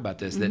we talk about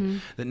this. That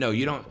no,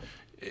 you don't.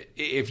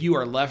 If you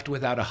are left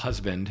without a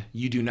husband,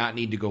 you do not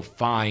need to go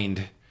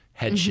find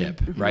headship,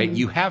 right?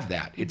 You have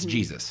that. It's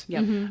Jesus.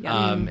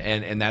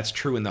 And that's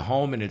true in the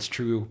home, and it's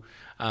true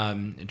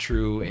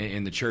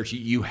in the church.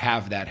 You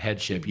have that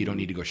headship. You don't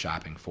need to go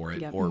shopping for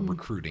it or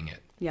recruiting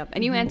it.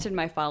 And you answered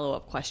my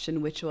follow-up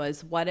question, which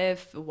was, what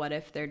if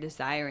they're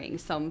desiring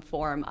some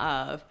form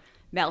of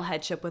male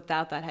headship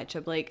without that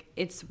headship? Like,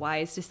 it's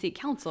wise to seek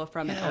counsel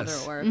from an elder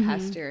or a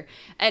pastor.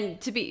 And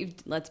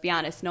let's be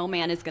honest, no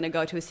man is going to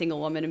go to a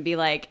single woman and be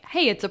like,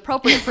 hey, it's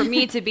appropriate for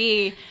me to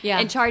be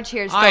in charge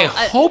here. So, I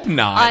hope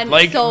not.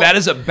 That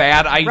is a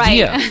bad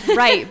idea.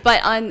 Right.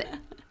 But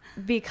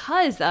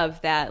because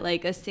of that,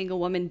 like a single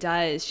woman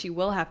she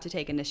will have to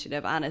take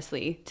initiative,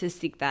 honestly, to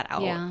seek that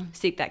out,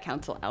 seek that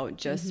counsel out,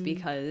 just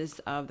because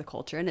of the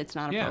culture. And it's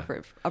not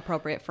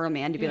appropriate for a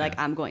man to be like,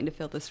 I'm going to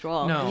fill this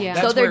role. No,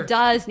 so there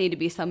does need to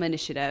be some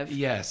initiative.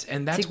 Yes.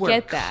 And that's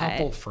where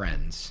couple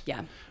friends.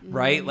 Yeah.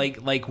 Right?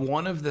 Like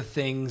one of the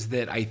things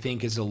that I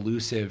think is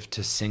elusive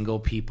to single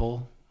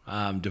people,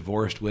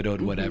 divorced,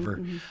 widowed,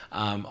 whatever,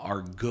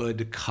 are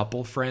good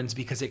couple friends,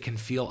 because it can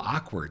feel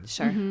awkward.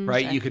 Sure.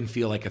 Right? Sure. You can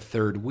feel like a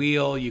third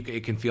wheel.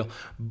 It can feel,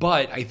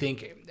 but I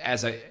think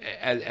as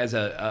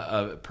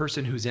a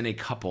person who's in a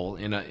couple,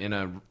 in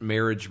a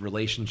marriage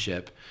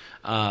relationship,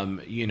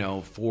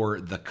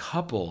 for the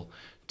couple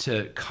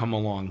to come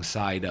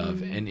alongside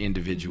of an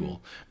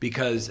individual,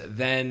 because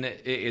then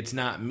it's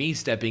not me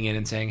stepping in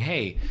and saying,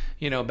 hey,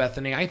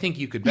 Bethany, I think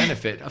you could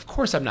benefit. Of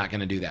course I'm not going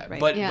to do that. Right.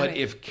 But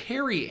if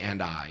Carrie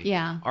and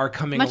I are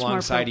coming Much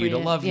alongside you to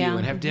love you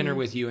and have dinner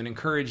with you and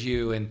encourage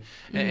you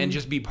and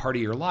just be part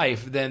of your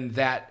life, then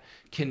that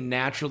can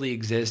naturally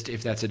exist,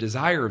 if that's a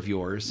desire of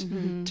yours,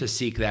 to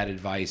seek that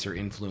advice or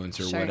influence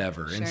or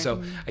whatever. And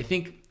so I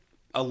think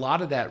a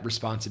lot of that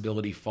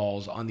responsibility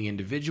falls on the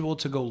individual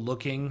to go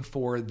looking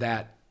for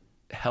that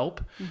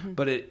help,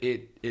 but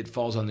it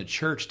falls on the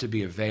church to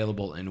be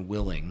available and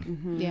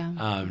willing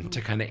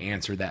to kind of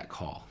answer that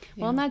call.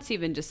 Well, and that's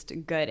even just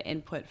good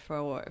input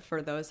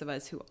for those of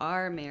us who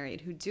are married,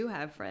 who do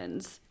have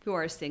friends who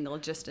are single,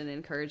 just an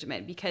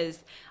encouragement, because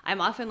I'm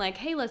often like,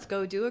 hey, let's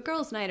go do a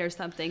girls' night or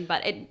something,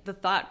 but the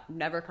thought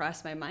never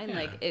crossed my mind,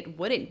 like it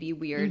wouldn't be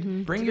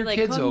weird. Bring your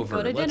kids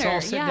over. Let's dinner.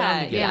 all sit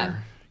down together.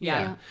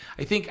 Yeah.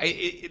 I think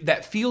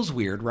that feels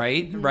weird,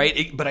 right?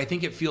 Right. But I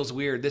think it feels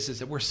weird.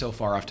 We're so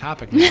far off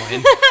topic now.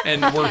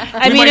 And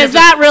is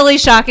that really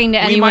shocking to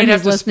anyone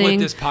who's listening? We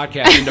might have to split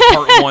this podcast into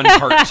part 1,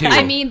 part 2.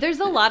 I mean, there's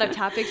a lot of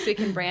topics we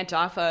can branch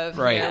off of.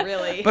 Right. Here,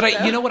 really.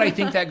 But you know what I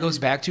think that goes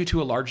back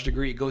to a large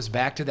degree? It goes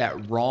back to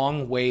that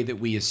wrong way that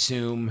we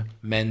assume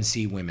men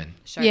see women.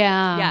 Sure.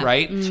 Yeah.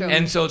 Right. True.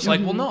 And so it's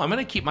like, well, no, I'm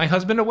going to keep my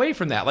husband away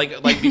from that.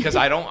 Like because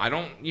I don't,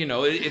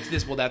 it's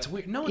this, well, that's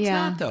weird. No, it's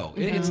not though.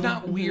 It's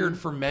not weird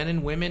for men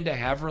and women to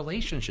have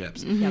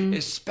relationships,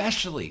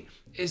 especially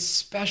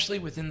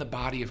within the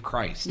body of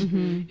Christ.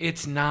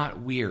 It's not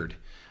weird.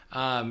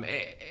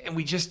 And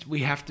we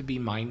have to be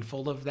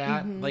mindful of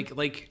that.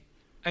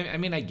 I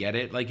mean, I get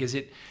it. Like, is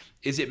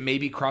it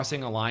maybe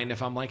crossing a line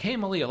if I'm like, hey,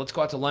 Malia, let's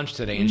go out to lunch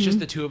today. And it's just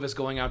the two of us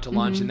going out to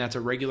lunch, and that's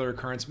a regular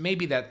occurrence.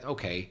 Maybe that's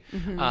okay.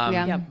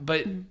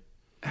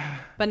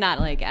 But not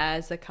like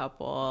as a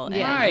couple.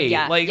 Right.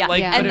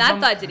 And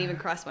that thought didn't even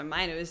cross my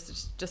mind. It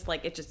was just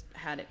like, it just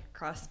had it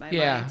cross my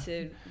mind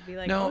to be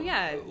like,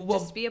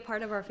 just be a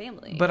part of our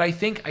family. But I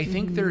think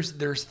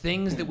there's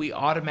things that we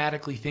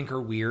automatically think are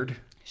weird.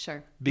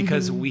 Sure.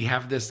 Because we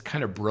have this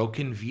kind of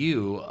broken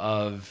view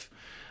of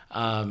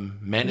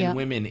men and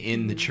women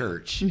in the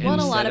church. Well,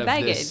 and a lot of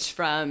baggage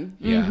from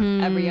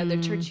every other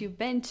church you've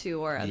been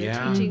to or other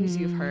teachings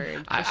you've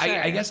heard.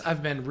 I guess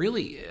I've been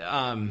really...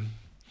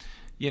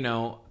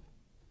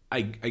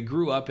 I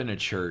grew up in a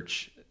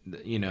church,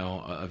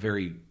 a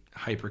very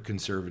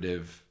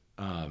hyper-conservative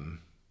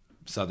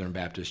Southern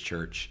Baptist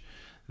church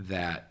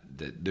that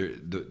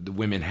the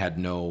women had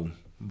no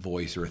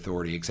voice or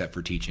authority except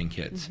for teaching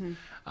kids.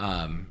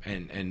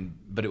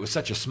 But it was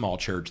such a small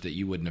church that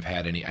you wouldn't have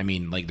had any. I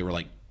mean, like there were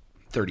like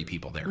 30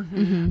 people there.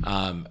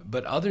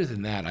 But other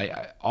than that,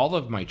 I all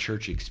of my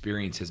church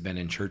experience has been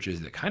in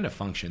churches that kind of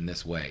function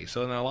this way.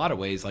 So in a lot of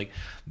ways, like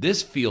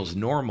this feels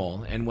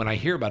normal. And when I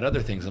hear about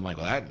other things, I'm like,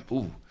 well,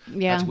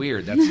 that's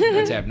weird.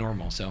 That's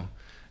abnormal. So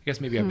I guess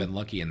maybe I've been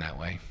lucky in that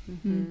way.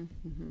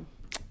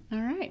 All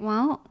right.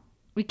 Well,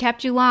 we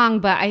kept you long,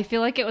 but I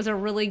feel like it was a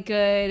really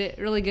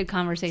good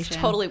conversation. It's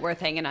totally worth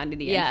hanging on to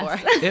the end for.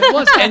 It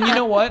was. And you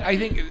know what? I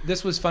think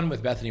this was fun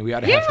with Bethany. We ought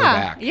to have her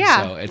back.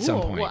 Yeah. So at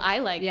some point. Well, I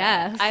like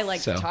that. I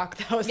like to talk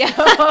though.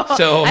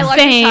 So I like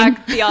to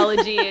talk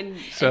theology and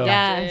all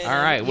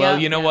right. Well,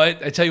 you know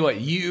what? I tell you what,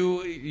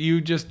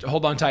 you just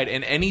hold on tight.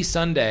 And any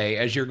Sunday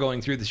as you're going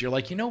through this, you're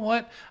like, you know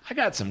what? I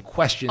got some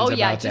questions about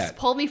that. Just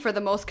pull me for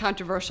the most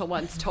controversial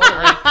ones.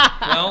 Totally.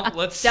 Well,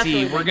 let's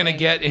see. We're going to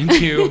get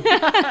into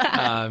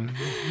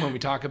when we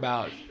talk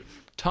about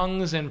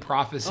tongues and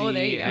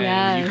prophecy,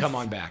 and you come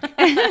on back.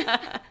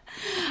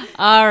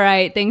 All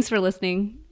right. Thanks for listening.